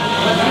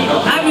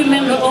 I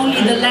remember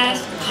only the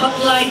last hot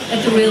light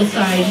at the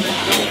railside.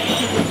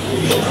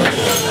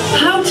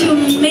 How to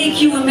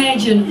make you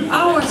imagine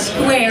our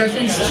squares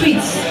and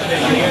streets,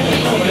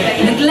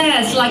 the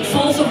glass like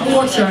falls of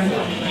water,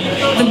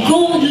 the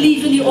gold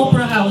leaf in the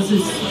opera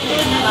houses.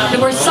 There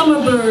were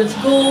summer birds,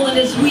 golden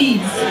as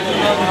weeds.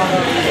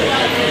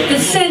 The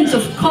scent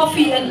of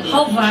coffee and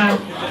halva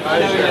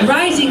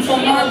rising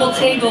from marble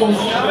tables,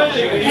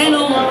 and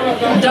on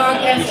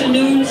dark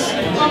afternoons,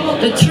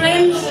 the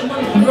trams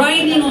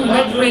grinding on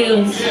red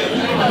rails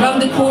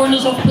round the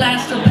corners of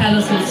plaster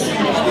palaces.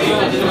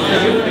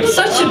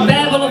 Such a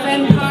babble of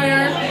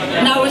empire,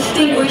 now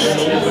extinguished.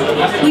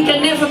 We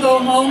can never go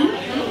home.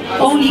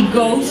 Only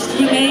ghosts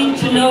remain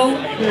to know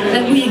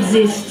that we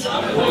exist.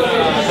 Sometimes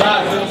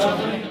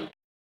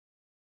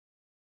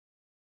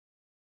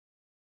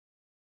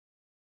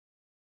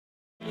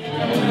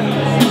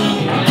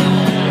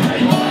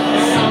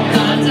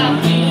I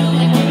feel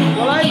like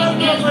can't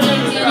get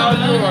things in a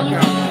burn.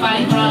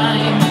 Fight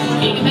crime,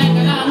 taking back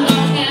a gun,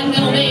 and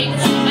gonna make it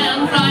some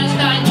man fly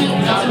sky to the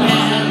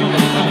man.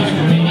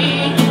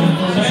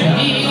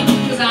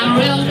 Cause I'm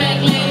real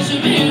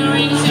speculation here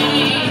in the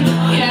city.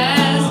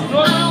 Yes,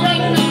 I'll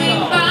make the big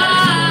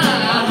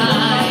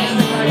fight,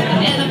 and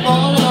then I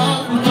fall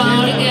off my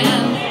cloud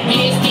again.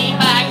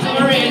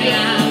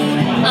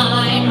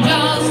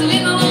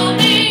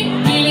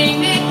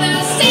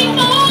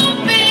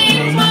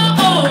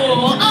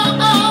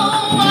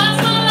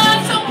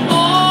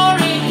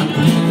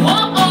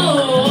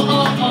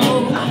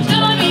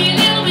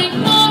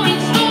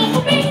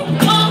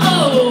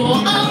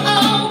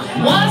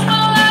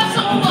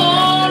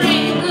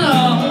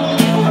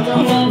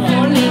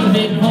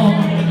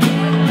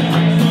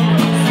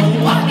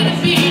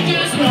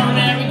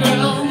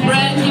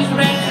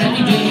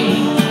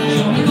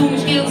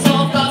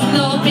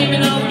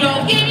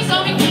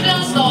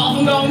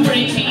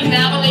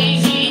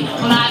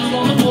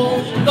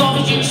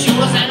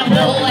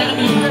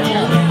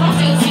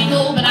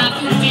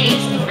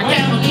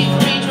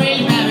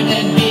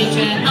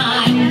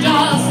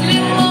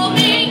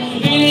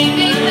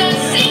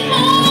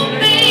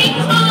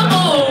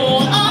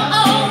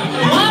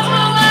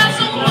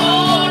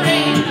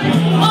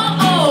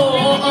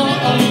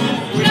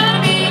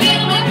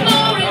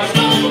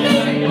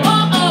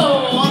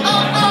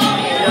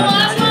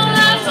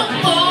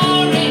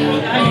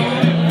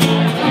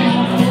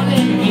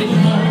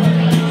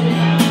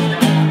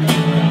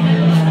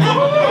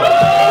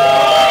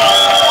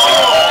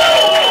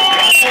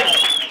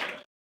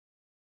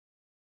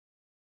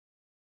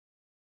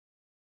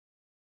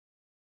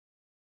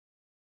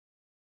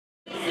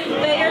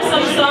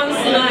 songs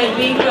tonight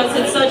because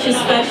it's such a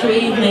special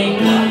evening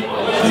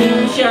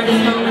to share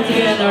this moment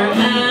together.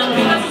 And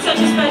because it's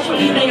such a special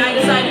evening, I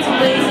decided to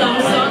play some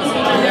songs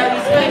which are very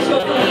special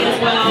to me as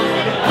well.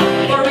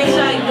 For which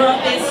I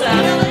brought this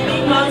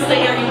big monster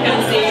here, you can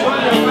see.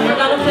 We're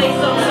gonna play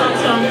some songs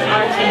from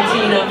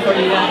Argentina for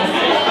you guys.